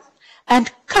comes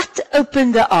and cut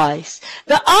open the eyes.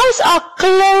 The eyes are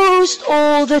closed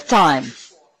all the time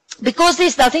because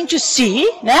there's nothing to see.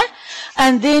 Né?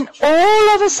 And then all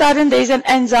of a sudden there's an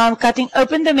enzyme cutting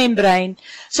open the membrane.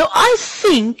 So I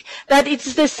think that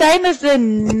it's the same as the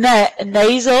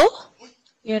nasal,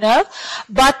 you know,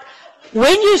 but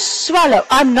when you swallow,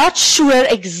 I'm not sure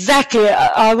exactly,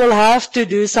 I will have to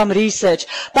do some research,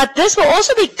 but this will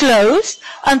also be closed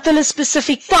until a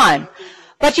specific time.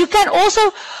 But you can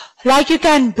also, like you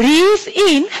can breathe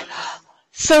in,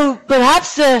 so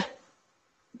perhaps the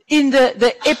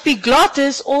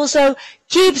epiglottis also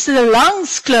keeps the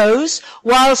lungs closed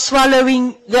while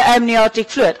swallowing the amniotic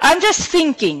fluid. I'm just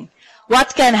thinking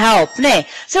what can help. Nee.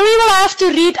 So we will have to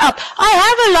read up. I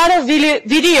have a lot of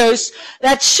videos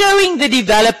that's showing the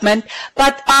development,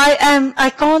 but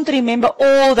I can't remember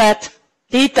all that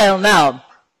detail now.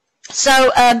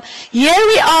 So here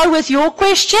we are with your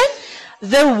question.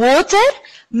 The water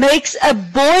makes a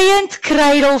buoyant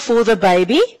cradle for the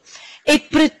baby.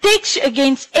 It protects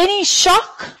against any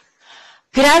shock,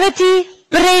 gravity,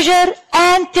 pressure,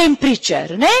 and temperature.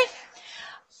 Nee?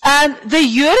 The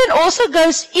urine also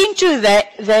goes into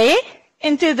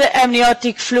the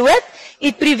amniotic fluid.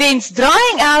 It prevents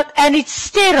drying out, and it's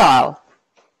sterile,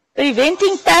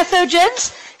 preventing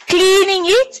pathogens, cleaning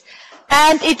it,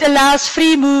 and it allows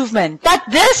free movement. But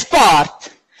this part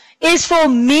is for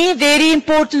me very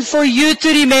important for you to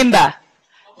remember.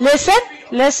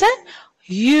 Listen.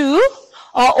 You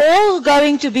are all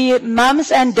going to be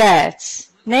mums and dads.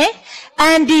 Ne?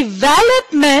 And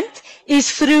development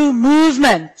is through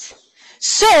movement.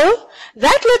 So,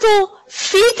 that little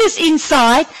fetus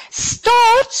inside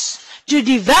starts to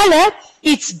develop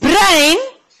its brain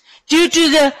due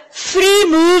to the free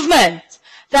movement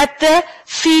that the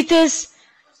fetus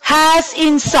has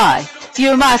inside.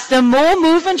 The more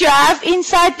movement you have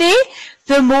inside there,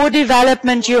 the more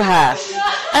development you have.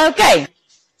 Okay.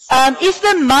 If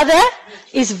the mother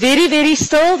is very, very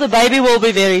still, the baby will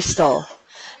be very still.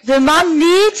 The mom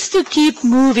needs to keep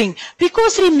moving,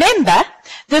 because remember,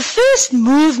 the first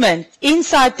movement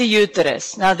inside the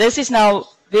uterus, now this is now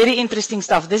very interesting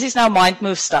stuff, this is now mind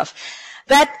move stuff,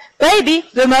 that baby,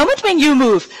 the moment when you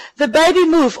move, the baby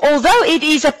moves, although it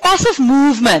is a passive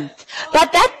movement,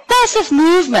 but that passive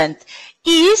movement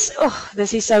is,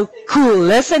 this is so cool,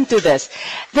 listen to this,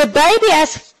 the baby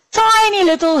has tiny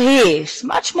little hairs,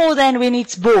 much more than when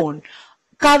it's born,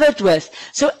 covered with.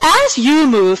 So as you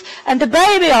move, and the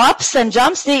baby hops and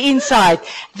jumps there inside,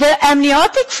 the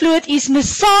amniotic fluid is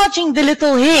massaging the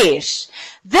little hairs.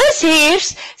 These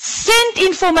hairs send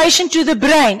information to the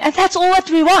brain, and that's all what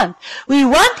we want. We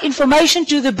want information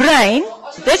to the brain.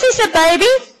 This is a baby,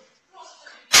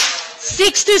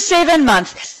 6 to 7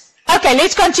 months. Okay,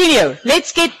 let's continue.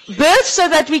 Let's get birth so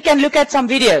that we can look at some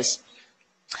videos.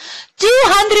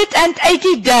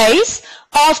 280 days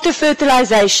after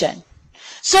fertilization.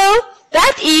 So,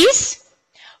 that is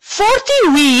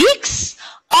 40 weeks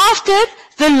after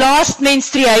the last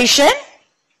menstruation,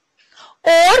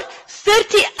 or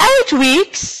 38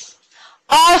 weeks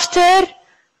after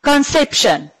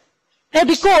conception. Now,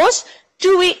 because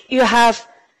 2 weeks you have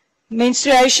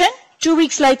menstruation, 2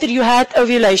 weeks later you had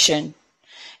ovulation.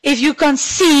 If you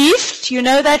conceived, you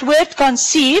know that word,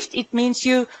 conceived, it means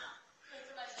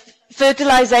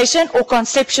fertilization or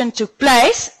conception took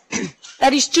place.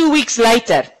 That is 2 weeks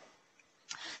later.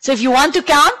 So if you want to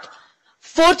count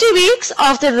 40 weeks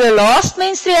after the last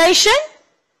menstruation,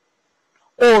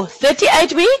 or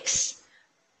 38 weeks,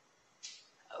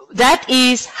 that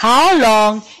is how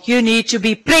long you need to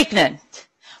be pregnant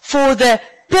for the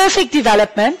perfect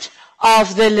development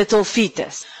of the little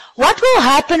fetus. What will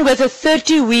happen with a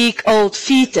 30-week-old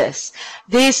fetus?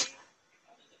 There's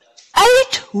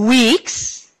 8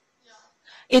 weeks.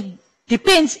 It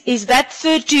depends, is that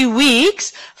 30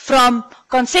 weeks from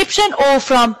conception or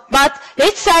from, but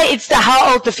let's say it's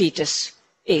how old the fetus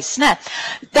is. Now,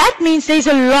 that means there's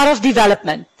a lot of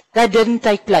development that didn't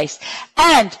take place.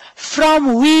 And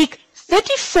from week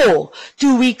 34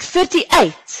 to week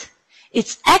 38,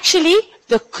 it's actually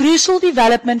the crucial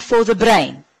development for the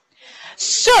brain.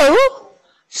 So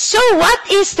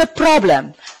what is the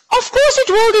problem? Of course it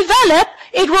will develop,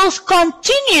 it will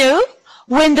continue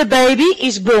when the baby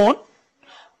is born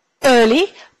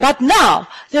early, but now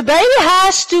the baby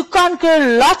has to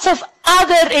conquer lots of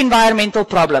other environmental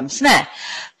problems. Nah?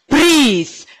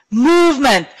 Breathe,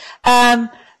 movement,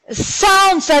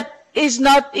 sounds that is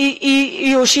not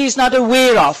he or she is not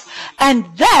aware of, and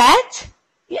that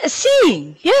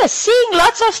seeing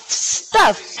lots of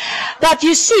stuff. But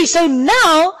you see, so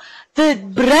now the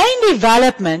brain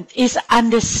development is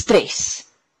under stress,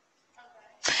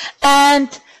 and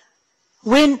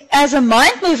when, as a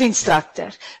mind move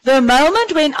instructor, the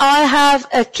moment when I have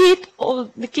a kid,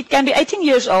 or the kid can be 18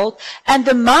 years old, and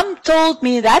the mom told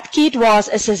me that kid was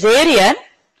a cesarean,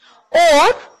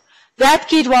 or that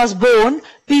kid was born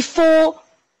before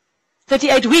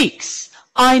 38 weeks,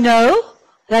 I know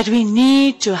that we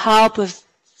need to help with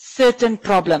certain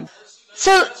problem.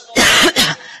 So,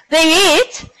 the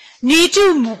head need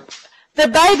to, the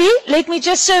baby, let me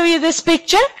just show you this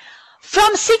picture,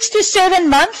 from 6 to 7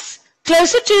 months,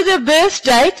 closer to the birth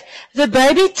date, the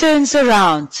baby turns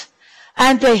around,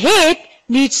 and the head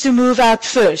needs to move out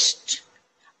first.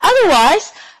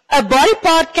 Otherwise, a body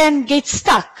part can get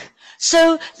stuck.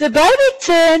 So the baby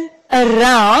turns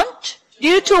around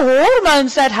due to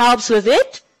hormones that helps with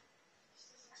it.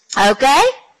 Okay?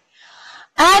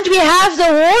 And we have the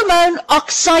hormone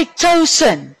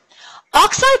oxytocin.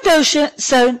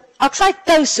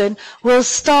 Oxytocin will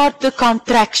start the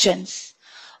contractions.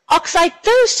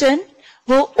 Oxytocin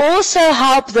will also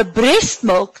help the breast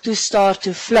milk to start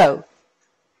to flow.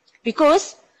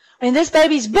 Because when this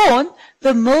baby is born,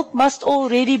 the milk must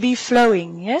already be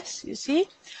flowing. Yes, you see?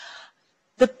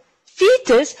 The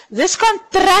fetus, this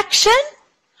contraction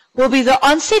will be the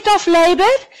onset of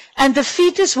labor, and the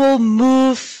fetus will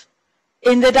move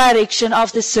in the direction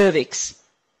of the cervix.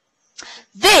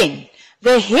 Then,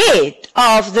 the head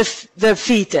of the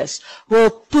fetus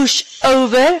will push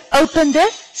open the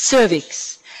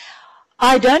cervix.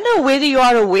 I don't know whether you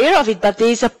are aware of it, but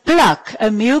there's a plug, a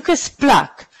mucus plug,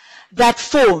 that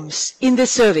forms in the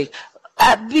cervix.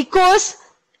 Because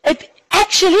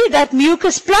that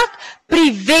mucus plug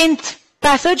prevents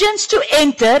pathogens to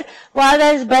enter while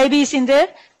there's babies in the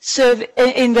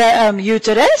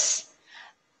uterus.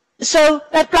 So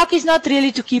that plug is not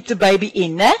really to keep the baby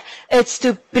in. It's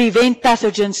to prevent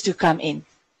pathogens to come in.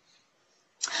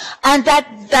 And that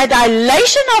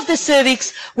dilation of the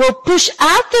cervix will push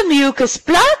out the mucus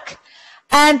plug,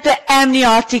 and the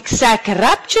amniotic sac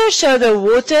rupture, so the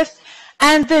water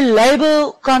and the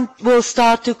label will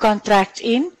start to contract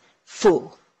in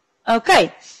full.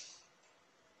 Okay.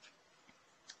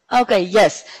 Okay,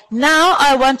 yes. Now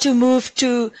I want to move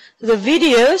to the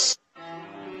videos.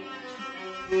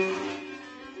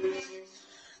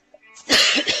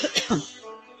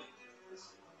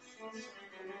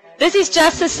 This is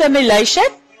just a simulation.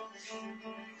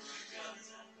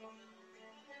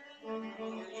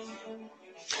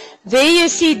 There you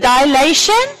see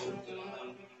dilation.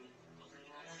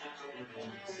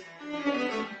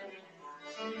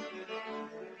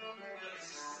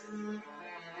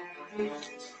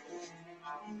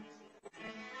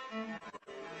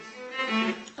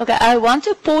 Okay, I want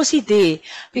to pause it there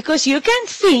because you can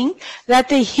think that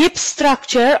the hip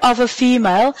structure of a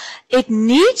female, it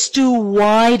needs to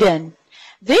widen.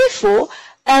 Therefore,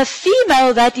 a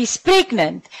female that is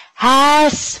pregnant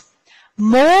has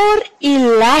more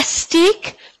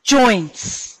elastic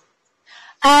joints.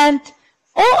 And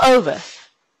all over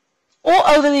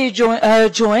the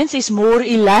joints is more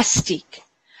elastic.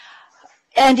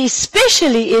 And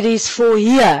especially it is for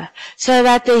here, so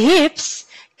that the hips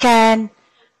can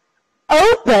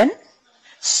open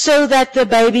so that the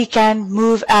baby can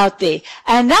move out there.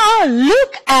 And now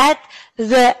look at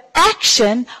the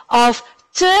action of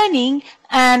turning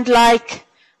and like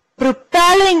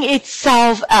propelling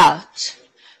itself out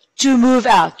to move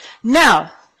out.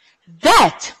 Now,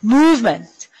 that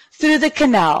movement through the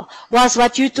canal was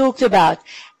what you talked about.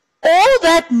 All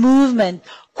that movement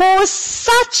caused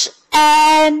such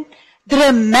an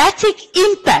dramatic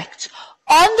impact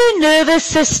on the nervous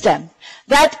system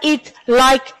that it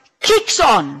like kicks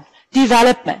on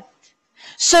development.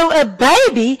 So a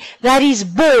baby that is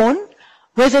born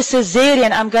with a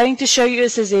cesarean, I'm going to show you a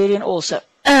cesarean also,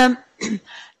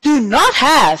 do not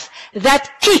have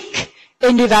that kick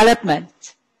in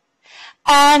development.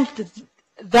 And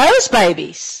those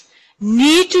babies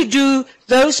need to do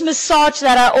those massages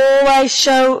that I always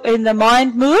show in the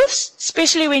Mind Moves,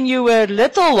 especially when you were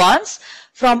little ones,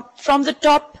 from the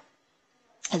top.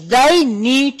 They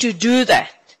need to do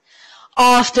that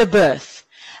after birth.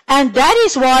 And that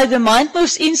is why the Mind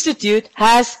Moves Institute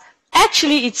has,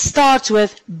 actually it starts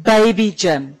with Baby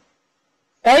Gym.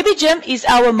 Baby Gym is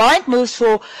our Mind Moves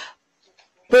for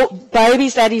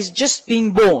babies that is just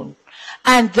being born.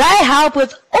 And they help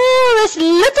with all these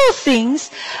little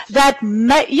things that,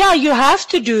 you have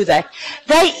to do that.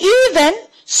 They even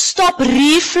stop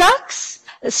reflux,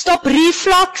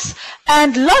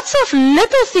 and lots of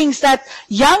little things that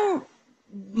young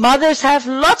mothers have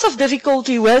lots of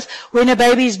difficulty with when a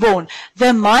baby is born.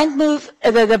 The Mind Move,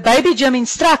 the Baby Gym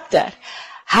instructor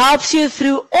helps you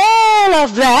through all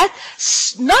of that,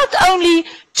 not only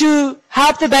to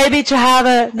help the baby to have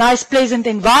a nice, pleasant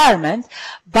environment,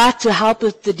 but to help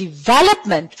with the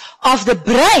development of the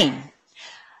brain.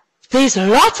 There's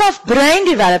lots of brain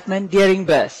development during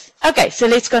birth. Okay, so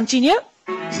let's continue.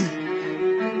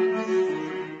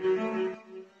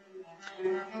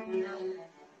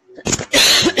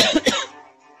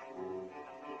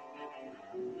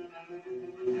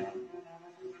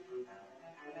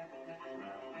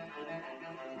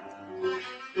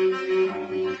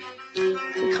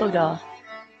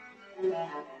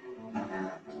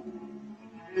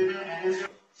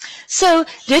 So,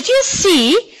 did you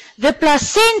see the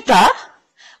placenta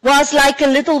was like a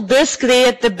little disc there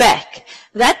at the back?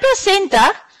 That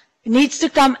placenta needs to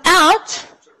come out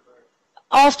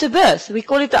afterbirth. We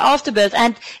call it the afterbirth.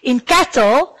 And in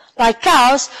cattle, like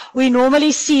cows, we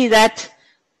normally see that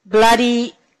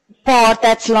bloody part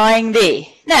that's lying there.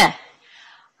 Nah.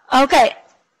 Okay.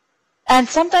 And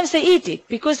sometimes they eat it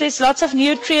because there's lots of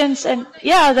nutrients and,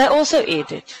 yeah, they also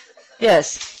eat it.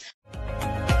 Yes.